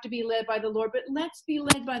 but you have to be led by the Lord. But let's be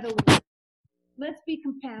led by the Lord. Let's be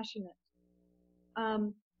compassionate.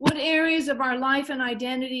 What areas of our life and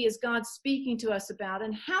identity is God speaking to us about,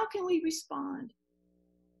 and how can we respond?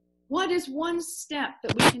 What is one step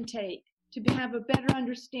that we can take to have a better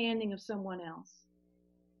understanding of someone else?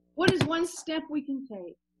 What is one step we can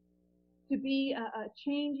take to be a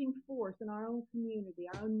changing force in our own community,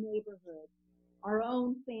 our own neighborhood, our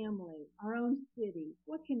own family, our own city?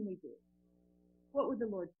 What can we do? What would the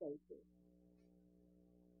Lord say to us?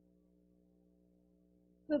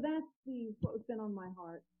 So that's what's been on my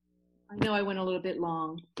heart. I know I went a little bit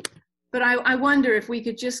long, but I wonder if we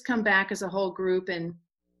could just come back as a whole group and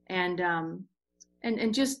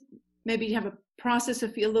just maybe have a process a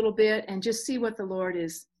little bit and just see what the Lord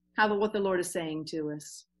is, what the Lord is saying to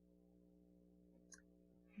us.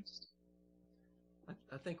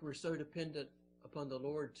 I think we're so dependent upon the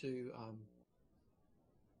Lord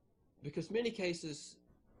because many cases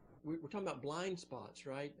we're talking about blind spots,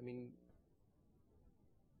 right? I mean,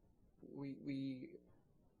 we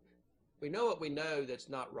know what we know that's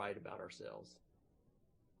not right about ourselves,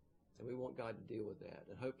 and we want God to deal with that.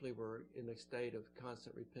 And hopefully we're in a state of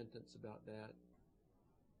constant repentance about that.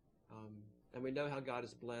 And we know how God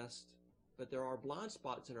is blessed, but there are blind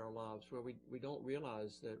spots in our lives where we don't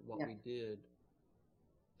realize that what we did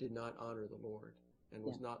not honor the Lord and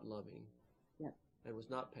was not loving and was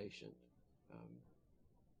not patient.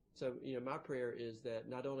 So, my prayer is that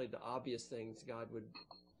not only the obvious things God would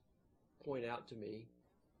point out to me,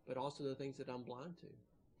 but also the things that I'm blind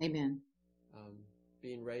to. Amen.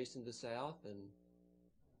 Being raised in the South, and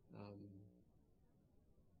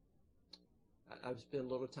I've spent a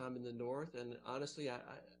little time in the North, and honestly,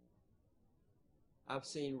 I've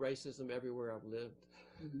seen racism everywhere I've lived.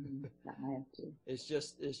 Mm-hmm. I have too. It's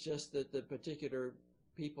just that the particular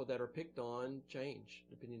people that are picked on change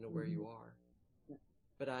depending on where you are. Yeah.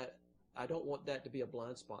 But I don't want that to be a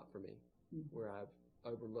blind spot for me, where I've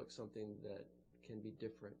overlooked something that can be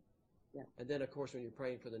different. Yeah. And then, of course, when you're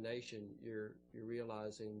praying for the nation, you're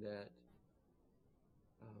realizing that.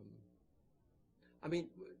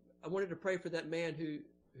 I wanted to pray for that man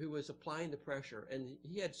who was applying the pressure, and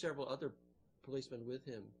he had several other policemen with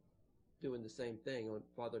him doing the same thing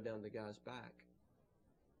farther down the guy's back.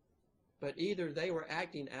 But either they were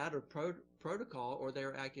acting out of protocol or they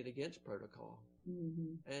were acting against protocol.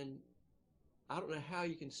 Mm-hmm. And I don't know how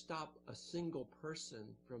you can stop a single person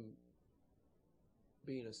from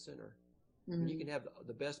being a sinner. Mm-hmm. I mean, you can have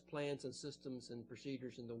the best plans and systems and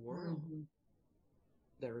procedures in the world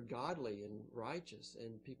that are godly and righteous,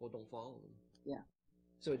 and people don't follow them. Yeah.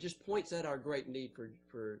 So it just points out our great need for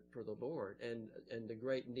the Lord, and the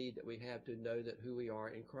great need that we have to know that who we are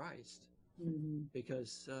in Christ. Mm-hmm.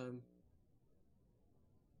 Because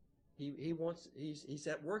he's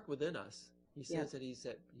at work within us. He says that he's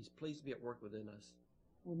pleased to be at work within us.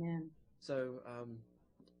 Amen. So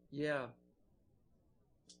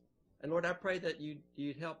and Lord, I pray that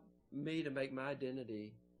you'd help me to make my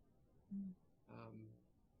identity,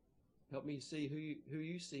 help me see who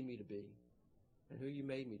you see me to be, and who you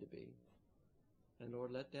made me to be. And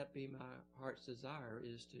Lord, let that be my heart's desire,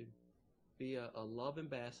 is to be a love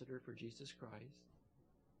ambassador for Jesus Christ,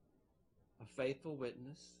 a faithful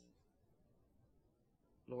witness,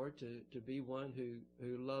 Lord, to be one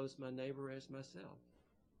who loves my neighbor as myself.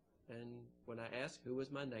 And when I ask who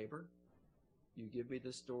is my neighbor, you give me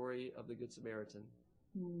the story of the Good Samaritan.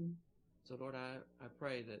 Mm. So Lord, I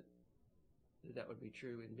pray that would be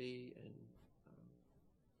true in me and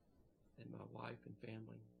my wife and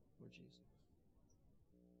family, Lord Jesus.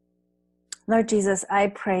 Lord Jesus, I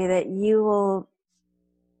pray that you will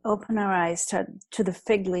open our eyes to the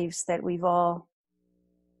fig leaves that we all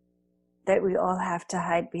have to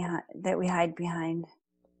hide behind, that we hide behind.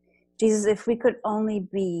 Jesus, if we could only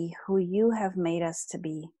be who you have made us to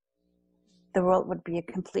be, the world would be a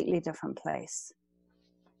completely different place.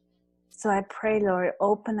 So I pray, Lord,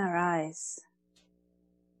 open our eyes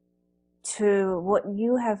to what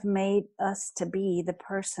you have made us to be, the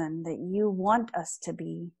person that you want us to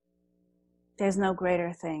be. There's no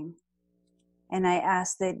greater thing. And I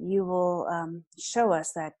ask that you will show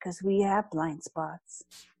us that, because we have blind spots.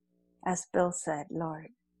 As Bill said, Lord,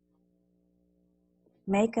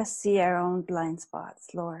 make us see our own blind spots,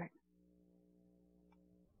 Lord.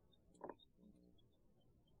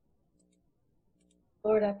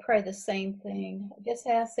 Lord, I pray the same thing. I just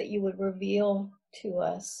ask that you would reveal to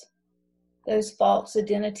us those false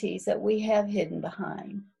identities that we have hidden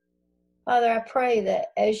behind. Father, I pray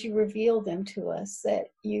that as you reveal them to us, that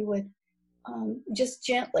you would just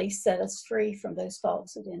gently set us free from those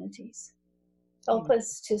false identities. Help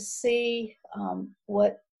us to see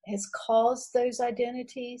what has caused those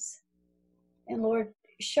identities. And Lord,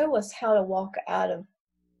 show us how to walk out of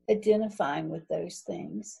identifying with those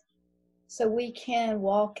things so we can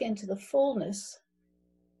walk into the fullness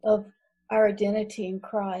of our identity in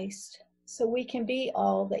Christ, so we can be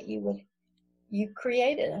all that you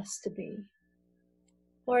created us to be.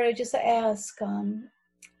 Lord, I just ask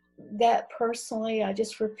that personally, I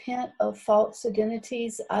just repent of false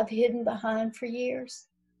identities I've hidden behind for years,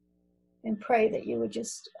 and pray that you would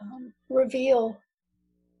just reveal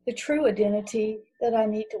the true identity that I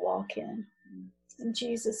need to walk in. In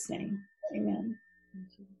Jesus' name, amen.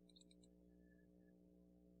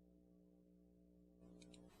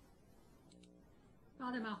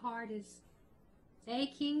 Father, my heart is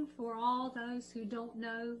aching for all those who don't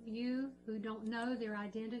know you, who don't know their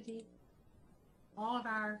identity. All of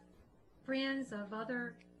our friends of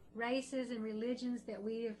other races and religions that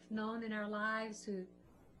we have known in our lives who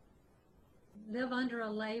live under a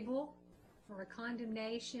label or a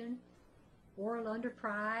condemnation or under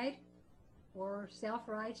pride or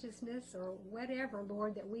self-righteousness or whatever,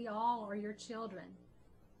 Lord, that we all are your children.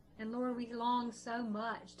 And Lord, we long so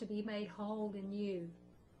much to be made whole in you,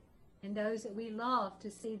 and those that we love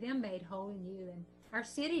to see them made whole in you, and our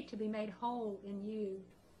city to be made whole in you,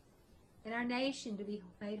 and our nation to be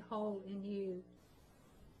made whole in you,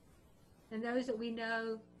 and those that we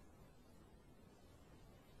know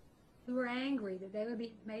who are angry, that they would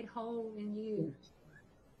be made whole in you.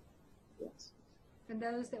 Yes. And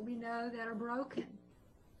those that we know that are broken,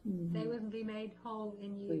 they would be made whole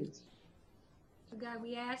in you. Please. So God,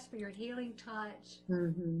 we ask for your healing touch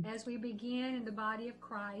as we begin in the body of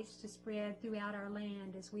Christ to spread throughout our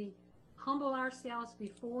land, as we humble ourselves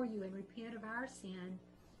before you and repent of our sin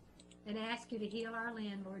and ask you to heal our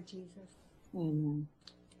land, Lord Jesus. Amen.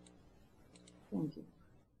 Thank you.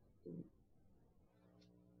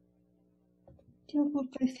 Dear Lord,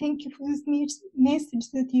 I thank you for this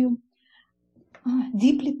message that you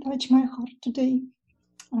deeply touch my heart today.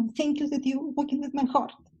 And thank you that you're working with my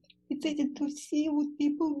heart. It's easy to see what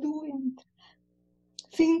people do and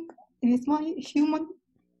think with my human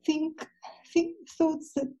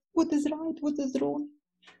thoughts that what is right, what is wrong.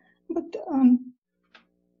 But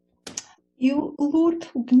you, Lord,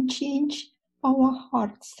 who can change our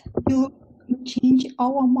hearts, you can change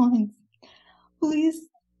our minds. Please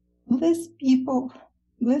bless people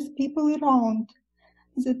around,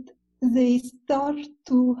 that they start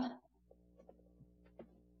to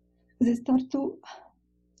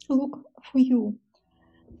look for you.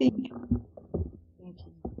 Thank you. Thank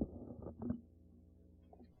you.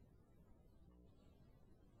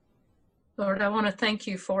 Lord, I want to thank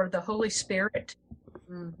you for the Holy Spirit.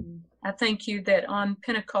 I thank you that on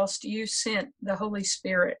Pentecost you sent the Holy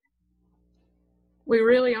Spirit. We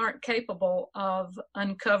really aren't capable of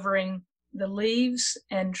uncovering the leaves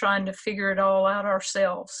and trying to figure it all out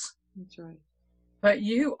ourselves. That's right. But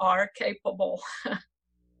you are capable.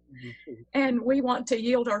 And we want to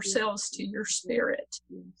yield ourselves to your Spirit.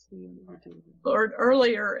 Lord,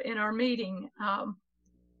 earlier in our meeting,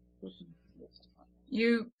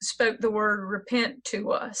 you spoke the word repent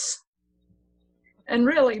to us. And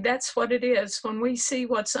really, that's what it is. When we see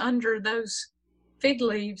what's under those fig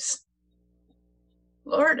leaves,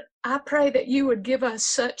 Lord, I pray that you would give us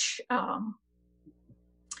such a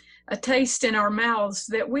taste in our mouths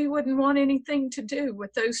that we wouldn't want anything to do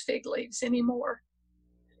with those fig leaves anymore.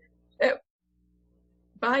 That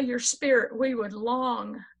by your Spirit, we would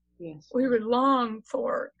long, we would long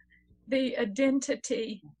for the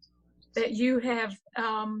identity that you have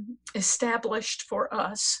established for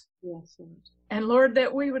us. Yes, Lord. And Lord,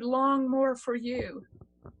 that we would long more for you,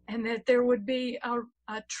 and that there would be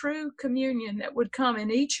a true communion that would come in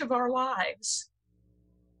each of our lives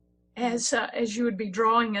as you would be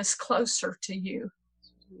drawing us closer to you.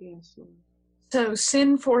 Yes, Lord. So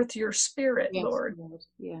send forth your Spirit, Yes, Lord.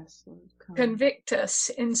 Yes, Lord. Come. Convict us,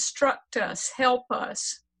 instruct us, help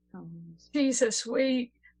us. Come. Jesus,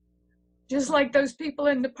 we, just like those people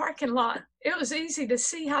in the parking lot, it was easy to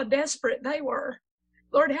see how desperate they were.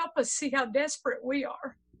 Lord, help us see how desperate we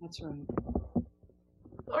are. That's right.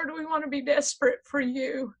 Lord, we want to be desperate for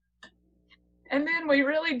you. And then we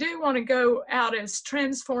really do want to go out as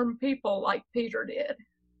transformed people like Peter did.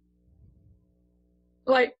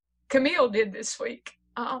 Like Camille did this week.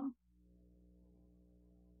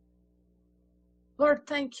 Lord,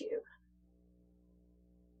 thank you.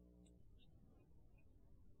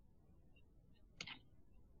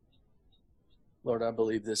 Lord, I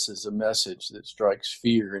believe this is a message that strikes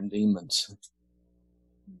fear and demons.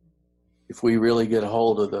 If we really get a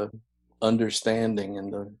hold of the understanding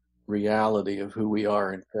and the reality of who we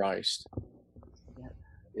are in Christ,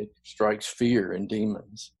 It strikes fear and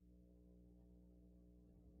demons.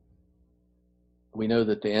 We know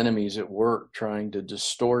that the enemy's at work trying to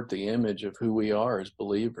distort the image of who we are as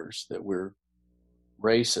believers, that we're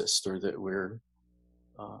racist or that we're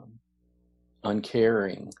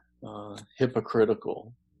uncaring,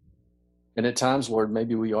 hypocritical. And at times, Lord,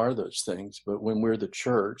 maybe we are those things, but when we're the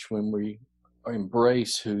church, when we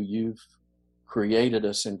embrace who you've created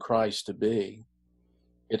us in Christ to be,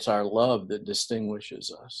 it's our love that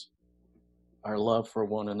distinguishes us, our love for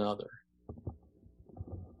one another.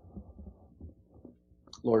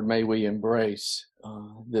 Lord, may we embrace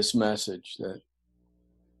this message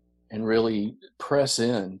and really press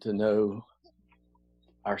in to know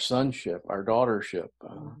our sonship, our daughtership,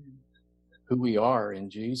 who we are in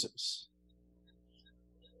Jesus,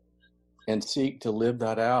 and seek to live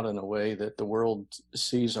that out in a way that the world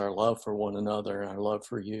sees our love for one another, our love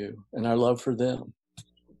for you, and our love for them.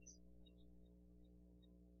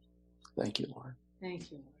 Thank you, Lord.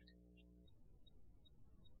 Thank you,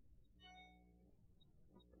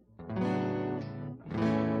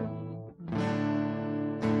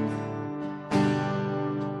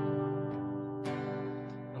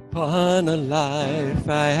 Upon a life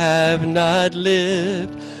I have not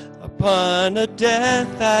lived, upon a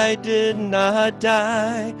death I did not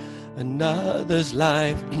die, another's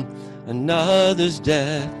life, another's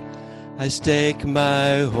death, I stake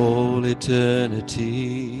my whole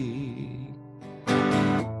eternity.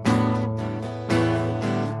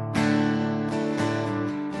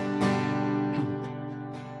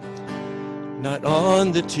 Not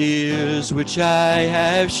on the tears which I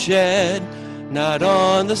have shed, not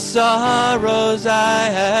on the sorrows I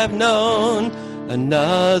have known,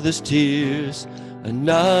 another's tears,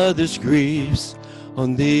 another's griefs,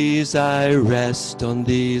 on these I rest, on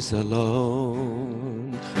these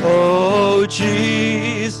alone. Oh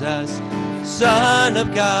Jesus, Son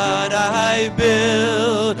of God, I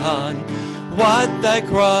build on what thy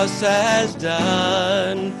cross has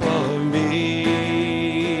done for me.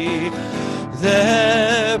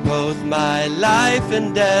 There both my life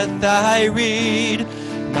and death I read,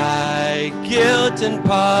 my guilt and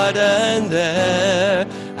pardon there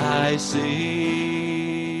I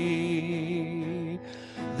see,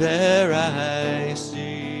 there I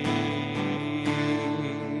see.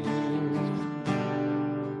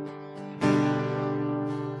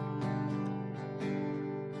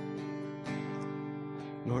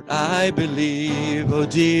 Lord, I believe, oh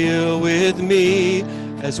deal with me,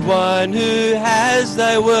 as one who has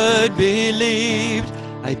thy word believed.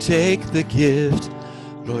 I take the gift,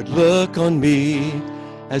 Lord, look on me,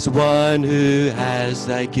 as one who has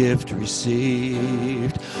thy gift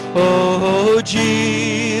received. Oh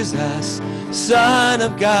Jesus, Son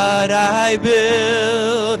of God, I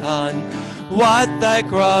build on what thy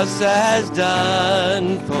cross has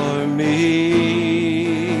done for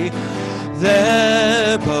me.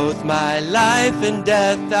 There both my life and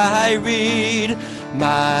death I read,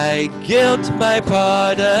 my guilt, my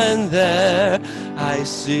pardon there I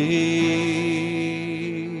see,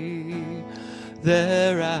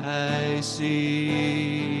 there I see.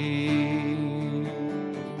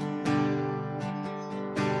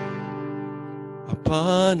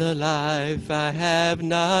 Upon a life I have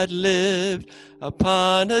not lived,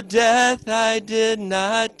 upon a death I did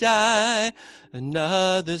not die,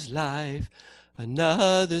 another's life,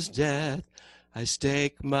 another's death, I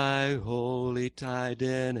stake my holy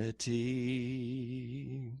identity.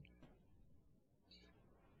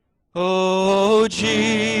 Oh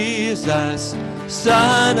Jesus,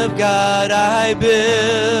 Son of God, I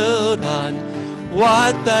build on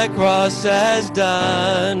what thy cross has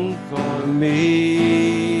done for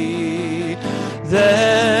me.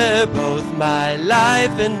 There both my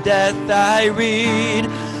life and death I read,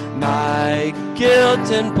 my guilt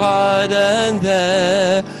and pardon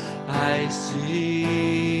there I see,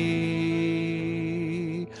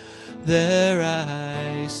 there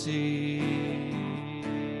I see.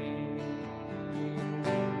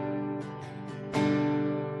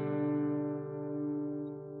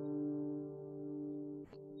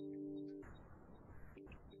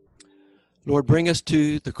 Lord, bring us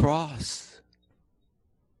to the cross,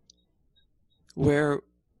 where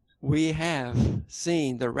we have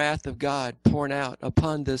seen the wrath of God poured out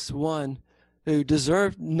upon this one who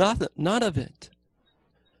deserved none of it.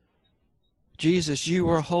 Jesus, you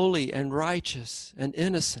are holy and righteous and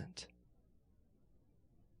innocent,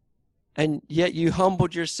 and yet you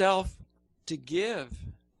humbled yourself to give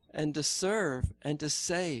and to serve and to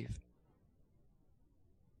save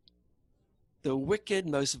the wicked,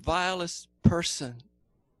 most vilest person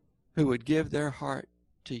who would give their heart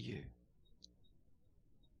to you.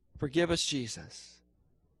 Forgive us, Jesus.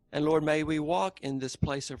 And Lord, may we walk in this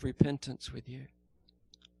place of repentance with you.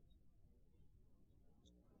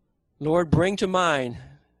 Lord, bring to mind,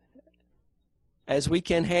 as we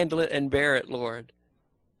can handle it and bear it, Lord,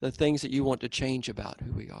 the things that you want to change about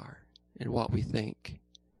who we are and what we think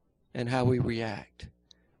and how we react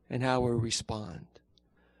and how we respond.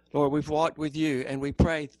 Lord, we've walked with you, and we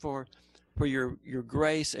pray for your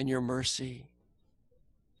grace and your mercy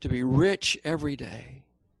to be rich every day.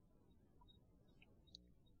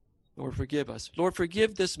 Lord, forgive us. Lord,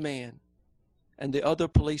 forgive this man and the other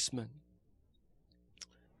policemen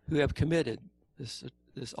who have committed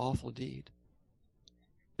this awful deed.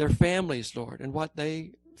 Their families, Lord, and what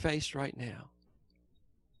they face right now.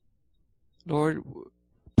 Lord,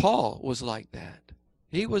 Paul was like that.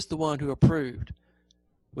 He was the one who approved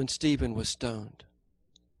when Stephen was stoned.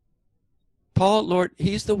 Paul, Lord,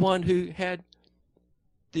 he's the one who had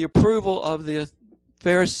the approval of the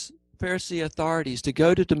Pharisee authorities to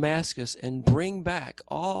go to Damascus and bring back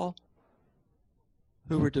all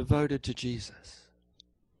who were devoted to Jesus.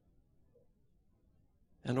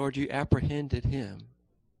 And Lord, you apprehended him.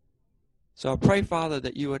 So I pray, Father,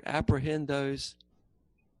 that you would apprehend those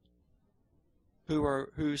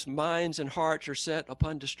whose minds and hearts are set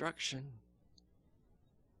upon destruction.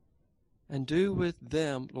 And do with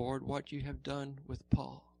them, Lord, what you have done with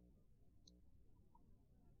Paul.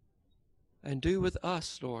 And do with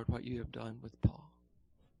us, Lord, what you have done with Paul.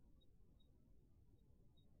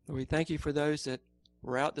 Lord, we thank you for those that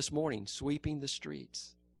were out this morning sweeping the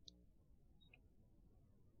streets.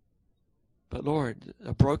 But Lord,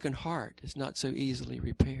 a broken heart is not so easily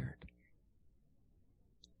repaired.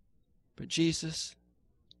 But Jesus,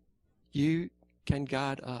 you can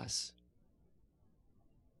guide us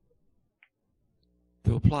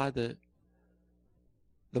to apply the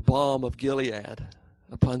balm of Gilead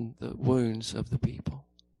upon the wounds of the people.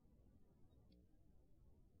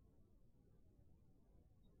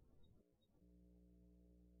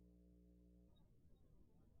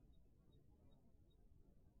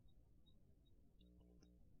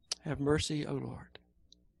 Have mercy, O Lord.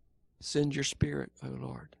 Send your Spirit, O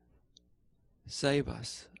Lord. Save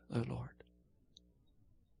us, O Lord.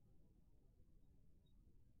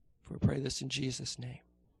 For we pray this in Jesus' name.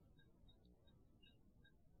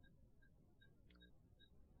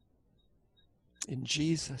 In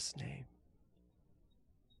Jesus' name.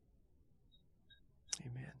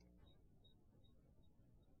 Amen.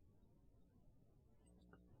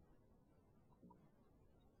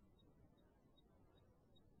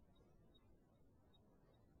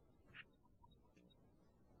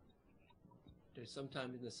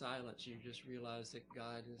 Sometime in the silence, you just realize that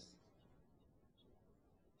God is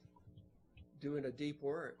doing a deep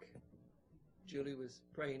work. Julie was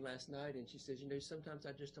praying last night, and she says, sometimes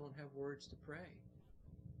I just don't have words to pray.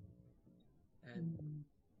 And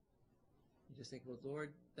you just think, well,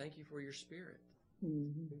 Lord, thank you for your Spirit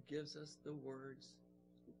who gives us the words.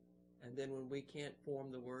 And then when we can't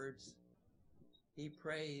form the words, he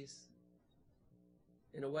prays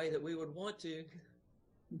in a way that we would want to.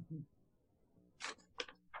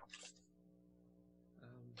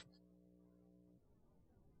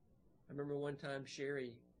 I remember one time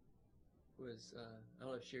Sherry was, I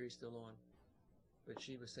don't know if Sherry's still on, but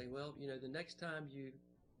she was saying, well, the next time you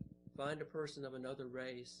find a person of another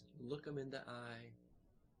race, look them in the eye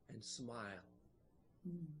and smile.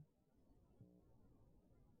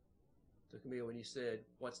 So Camille, when you said,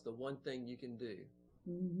 what's the one thing you can do?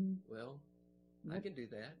 Well, I can do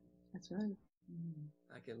that. That's right.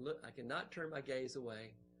 I cannot turn my gaze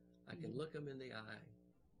away. I can look them in the eye.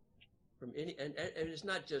 From any, and it's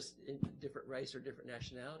not just in different race or different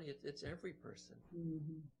nationality. It's every person,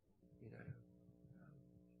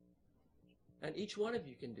 and each one of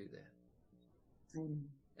you can do that.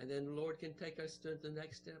 And then the Lord can take us to the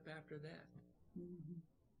next step after that,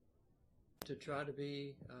 to try to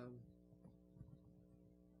be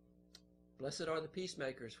blessed are the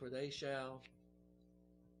peacemakers, for they shall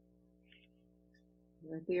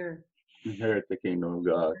right there inherit the kingdom of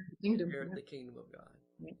God. Inherit the kingdom of God.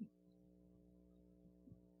 Yep.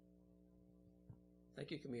 Thank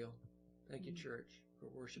you, Camille. Thank you, church, for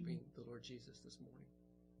worshiping the Lord Jesus this morning.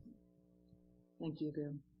 Thank you,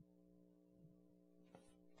 Bill.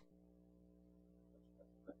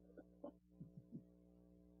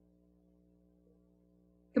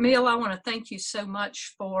 Camille, I want to thank you so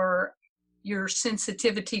much for your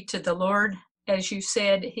sensitivity to the Lord. As you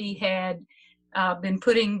said, he had been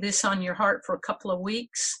putting this on your heart for a couple of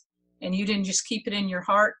weeks, and you didn't just keep it in your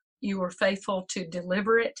heart. You were faithful to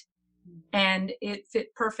deliver it. And it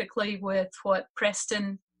fit perfectly with what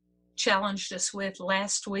Preston challenged us with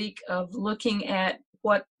last week of looking at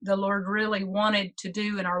what the Lord really wanted to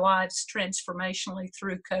do in our lives transformationally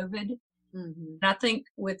through COVID. And I think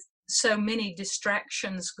with so many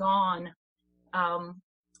distractions gone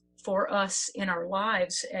for us in our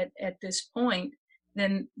lives at this point,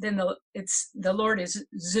 then the Lord is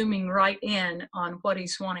zooming right in on what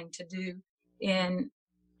He's wanting to do in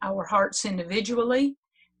our hearts individually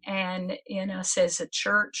and in us as a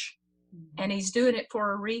church. And He's doing it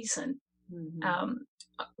for a reason.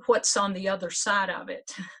 What's on the other side of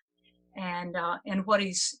it, and what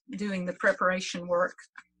He's doing the preparation work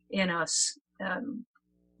in us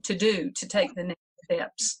to take the next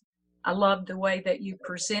steps. I love the way that you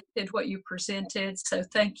presented what you presented, so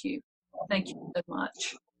thank you so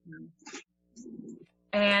much.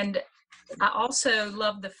 And I also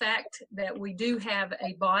love the fact that we do have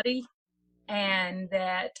a body, and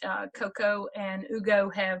that Coco and Ugo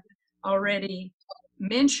have already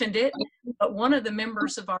mentioned it, but one of the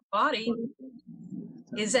members of our body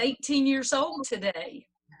is 18 years old today.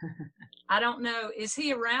 I don't know, is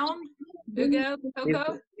he around, Ugo,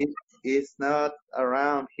 Coco? He's not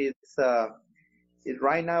around.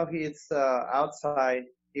 Right now he's outside.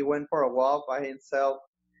 He went for a walk by himself.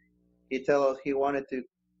 He told us he wanted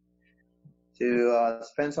to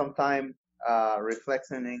spend some time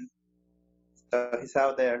reflecting. So he's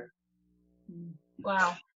out there.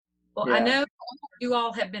 Wow. Well, yeah. I know you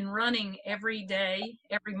all have been running every day,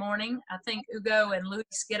 every morning. I think Ugo and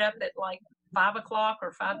Luis get up at like 5 o'clock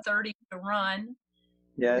or 5:30 to run.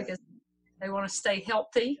 Yes. Because they want to stay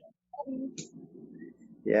healthy.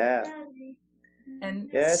 Yeah. And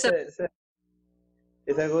yeah, so, it's a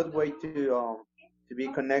good way to be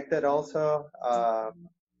connected also.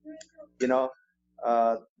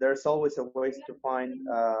 There's always a way to find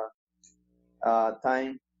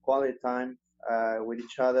quality time with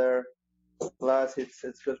each other. Plus,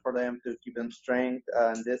 it's good for them to keep them strength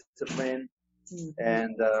and discipline.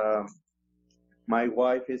 And my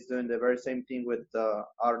wife is doing the very same thing with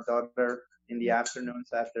our daughter in the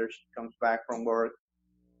afternoons after she comes back from work.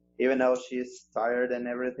 Even though she's tired and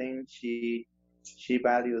everything, she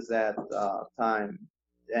values that time,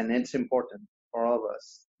 and it's important for all of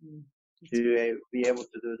us to be able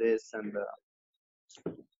to do this and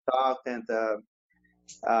talk and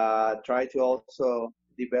try to also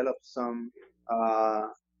develop some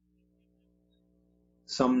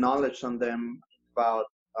knowledge on them about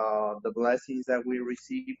the blessings that we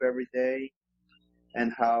receive every day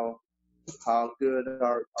and how good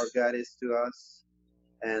our God is to us,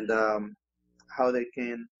 and how they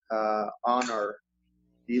can honor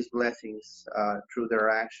these blessings through their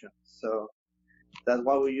actions. So that's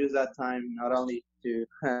why we use that time, not only to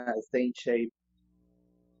stay in shape.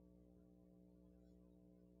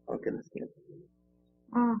 Okay, let's get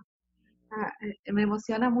me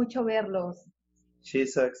emociona mucho verlos.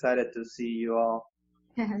 She's so excited to see you all.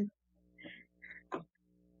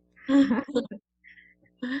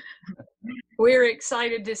 We're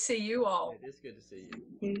excited to see you all. It is good to see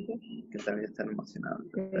you. Que también están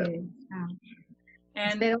emocionados.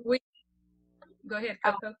 And we go ahead,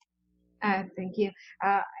 Coco. Thank you.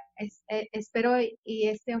 Espero y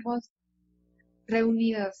estemos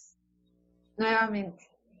reunidos nuevamente.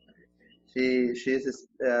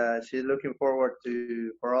 She's looking forward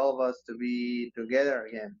for all of us to be together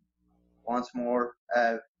again once more.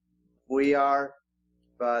 We are,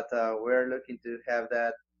 but we're looking to have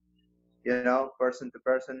that, person to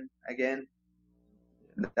person again.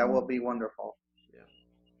 That will be wonderful. Yeah,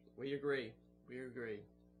 we agree.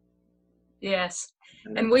 Yes,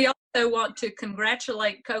 and we also want to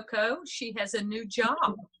congratulate Coco. She has a new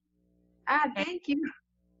job. Thank you.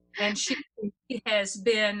 And she has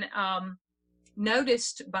been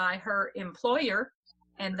noticed by her employer,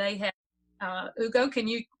 and they have. Ugo, can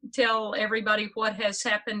you tell everybody what has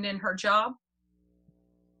happened in her job?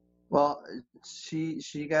 Well,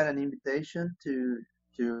 she got an invitation to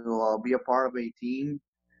be a part of a team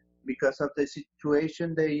because of the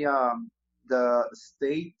situation. The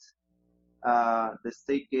state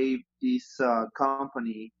gave this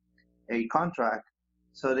company a contract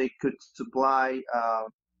so they could supply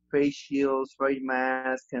face shields, face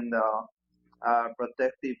masks, and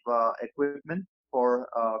protective equipment for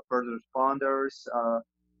first responders,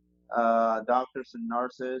 doctors and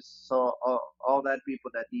nurses, so all that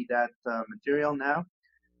people that need that material now.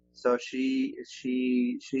 So she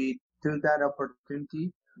took that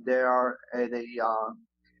opportunity. They are at a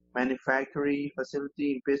manufacturing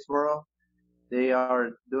facility in Pittsburgh. They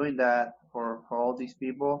are doing that for all these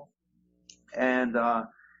people, and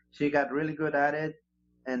she got really good at it.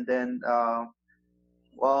 And then,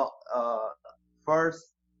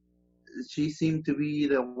 first, she seemed to be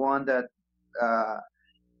the one that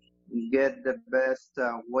get the best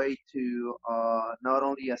way to not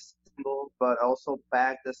only assemble but also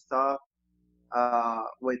pack the stuff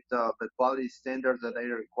with the quality standards that they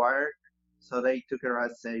required. So they took her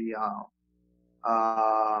as a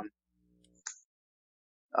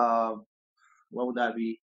what would that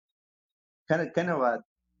be? Kind of a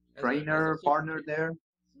trainer partner there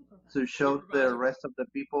to show the rest of the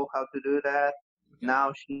people how to do that. Okay.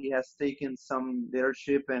 Now she has taken some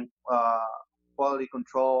leadership and quality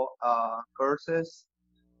control courses,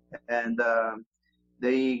 and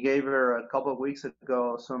they gave her a couple of weeks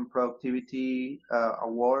ago some productivity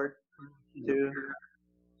award too.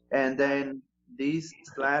 And then this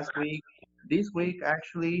week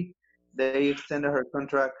actually, they extended her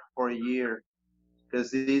contract for a year,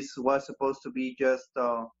 because this was supposed to be just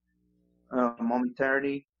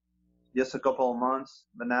momentarily, just a couple of months,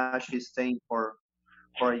 but now she's staying for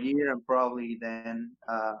a year and probably then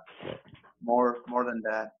more than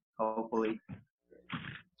that, hopefully.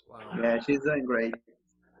 Wow. Yeah, she's doing great.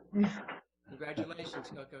 Congratulations,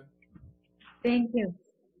 Coco. Thank you.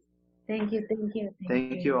 Thank you. Thank you.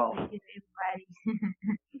 Thank you all. Thank you, everybody.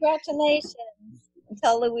 Congratulations.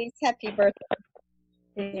 Tell Luis happy birthday.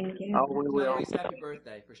 Thank you. Oh, we will. Luis, happy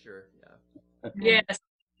birthday for sure. Yeah. Yes.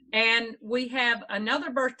 And we have another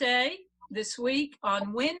birthday this week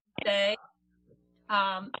on Wednesday.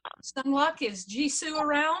 Sunluck, is Jisoo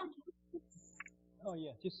around? Oh,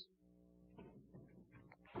 yeah. Just.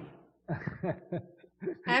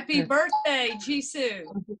 Happy birthday, Jisoo.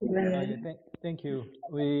 Thank you.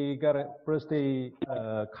 We got a birthday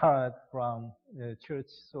card from the church,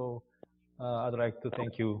 so I'd like to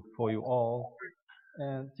thank you for you all.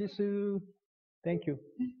 And Jisoo, thank you.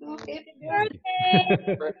 Happy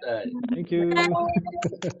birthday! Birthday. Thank you.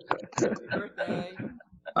 Birthday.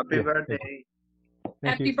 Happy birthday.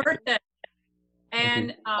 Happy birthday.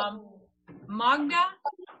 And Magda,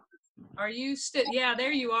 are you still? Yeah,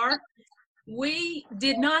 there you are. We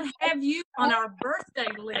did not have you on our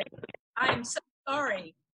birthday list. I am so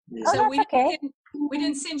sorry. Oh, So that's we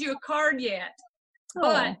didn't send you a card yet. Oh.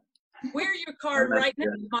 But we're your card right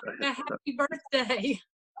now, Magda. Happy birthday.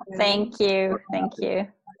 Thank you. Thank you.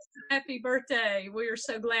 Happy birthday. We are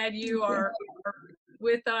so glad you are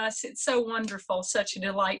with us. It's so wonderful. Such a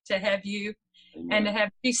delight to have you. Amen. And to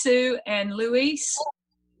have Jisoo and Luis.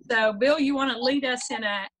 So, Bill, you want to lead us in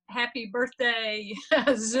a happy birthday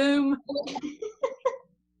Zoom?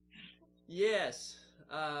 Yes.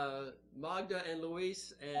 Magda and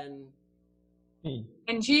Luis and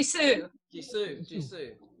Jisoo.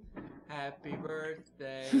 Jisoo. Happy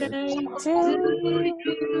birthday to you.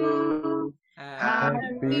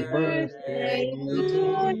 Happy birthday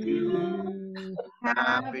to you.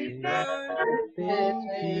 Happy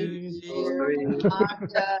birthday to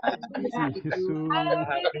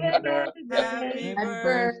Magda. Happy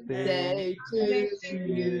birthday to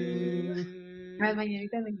you.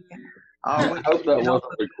 I hope that wasn't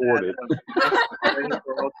recorded.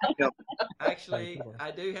 Actually,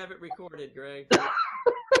 I do have it recorded, Greg.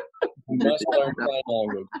 You must learn sign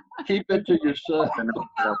language. Keep it to yourself.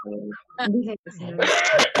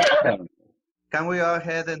 Can we go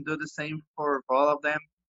ahead and do the same for all of them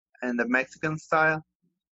in the Mexican style?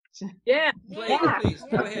 Yeah. Please,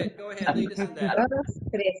 go ahead, lead us in that.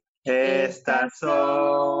 Estas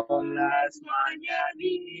son las mañanitas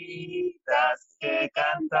que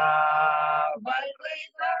cantaba el rey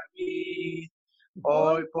David.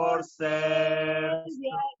 Hoy por ser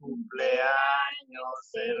su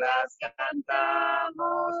cumpleaños se las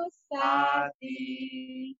cantamos a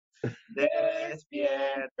ti.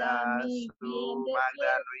 Despierta, su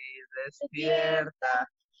Magda Ruiz, despierta.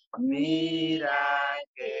 Mira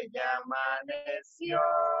que ya amaneció.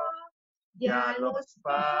 Ya los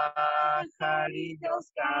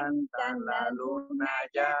pajarillos cantan, la luna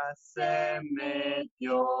ya se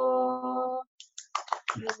metió.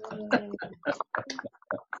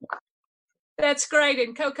 That's great.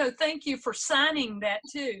 And Coco, thank you for signing that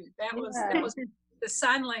too. That was the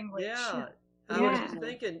sign language. Yeah. I was just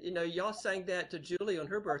thinking, y'all sang that to Julie on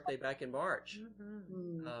her birthday back in March.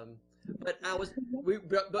 Mm-hmm. But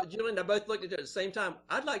Julie and I both looked at it at the same time.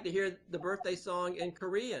 I'd like to hear the birthday song in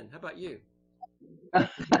Korean. How about you? You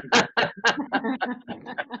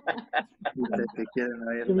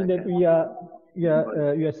mean that we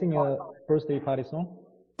are singing a birthday party song?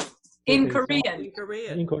 In Korean. In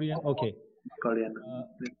Korean. Okay. Korean.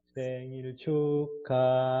 생일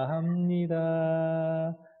축하합니다.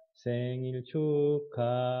 생일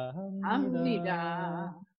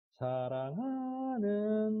축하합니다.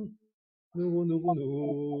 사랑하는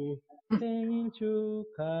누구 생일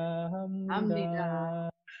축하합니다.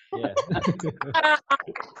 Yeah.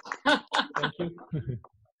 Thank you.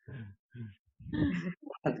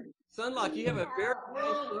 Sunlock, you have a very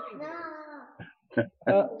nice singing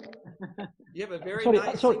voice. You have a very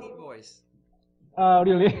nice singing voice.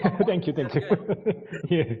 Really? Thank you.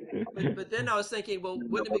 Yeah. But then I was thinking, well,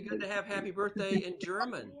 wouldn't it be good to have happy birthday in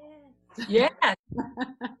German? Yeah.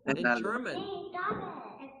 In German.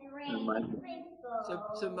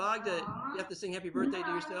 So Magda, you have to sing happy birthday to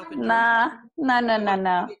yourself in German?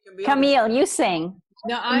 No. Camille, you sing.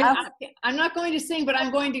 No, I'm not going to sing, but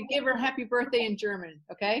I'm going to give her happy birthday in German,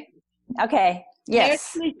 okay? Okay,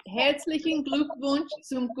 yes. Herzlichen Glückwunsch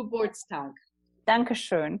zum Geburtstag.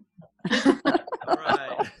 Dankeschön. All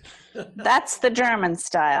right. That's the German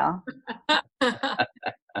style.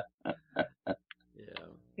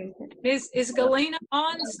 Is Galena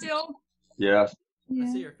on still? Yes. I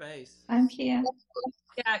see your face. I'm here.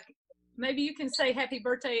 Yeah. Maybe you can say happy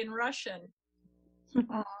birthday in Russian.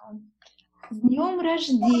 С днем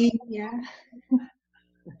рождения.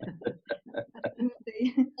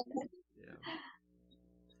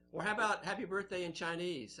 Or how about happy birthday in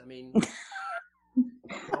Chinese? I mean,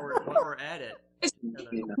 while we're at it,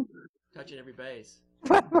 touching every base.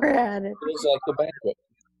 While we're at it. It's like the banquet.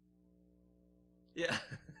 Yeah.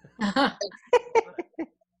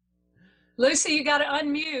 Lucy, you got to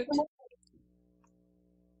unmute.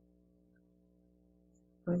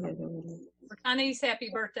 For Chinese happy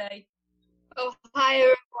birthday. Oh, hi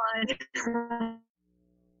everyone.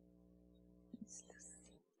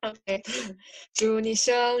 Okay. 祝你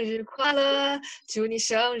生日快乐，祝你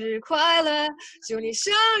生日快乐，祝你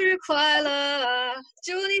生日快乐，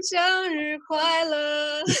祝你生日快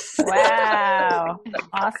乐。Wow,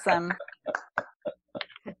 awesome.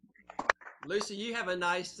 Lucy, you have a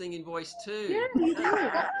nice singing voice too. Yeah, you do.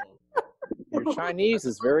 Your Chinese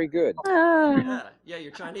is very good. Yeah,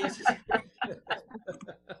 your Chinese is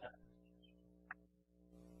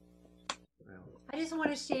I just want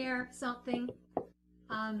to share something.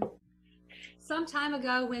 Some time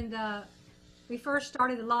ago when we first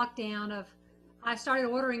started the lockdown, I started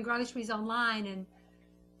ordering groceries online, and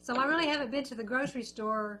so I really haven't been to the grocery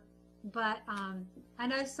store, but I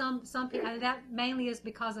know some people, and that mainly is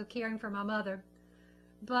because of caring for my mother.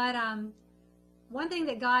 But one thing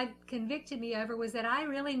that God convicted me over was that I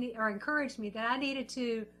really encouraged me that I needed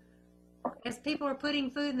to, as people are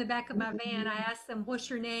putting food in the back of my van, I ask them, "What's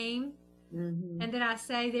your name?" Mm-hmm. And then I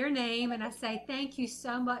say their name and I say, "Thank you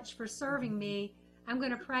so much for serving me. I'm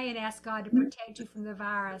going to pray and ask God to protect you from the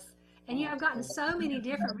virus." And I've gotten so many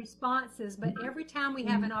different responses, but every time we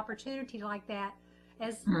have an opportunity like that,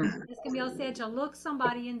 as Camille said, to look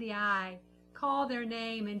somebody in the eye, call their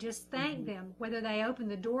name, and just thank them, whether they open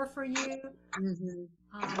the door for you,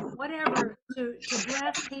 whatever, to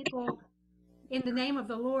bless people in the name of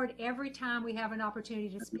the Lord every time we have an opportunity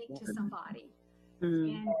to speak to somebody.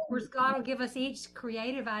 And of course, God will give us each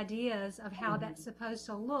creative ideas of how that's supposed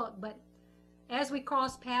to look. But as we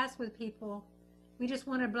cross paths with people, we just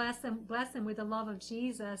want to bless them with the love of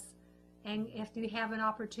Jesus. And if we have an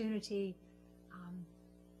opportunity,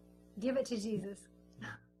 give it to Jesus.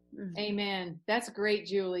 Amen. That's great,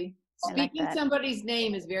 Julie. Speaking somebody's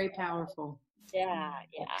name is very powerful. Yeah.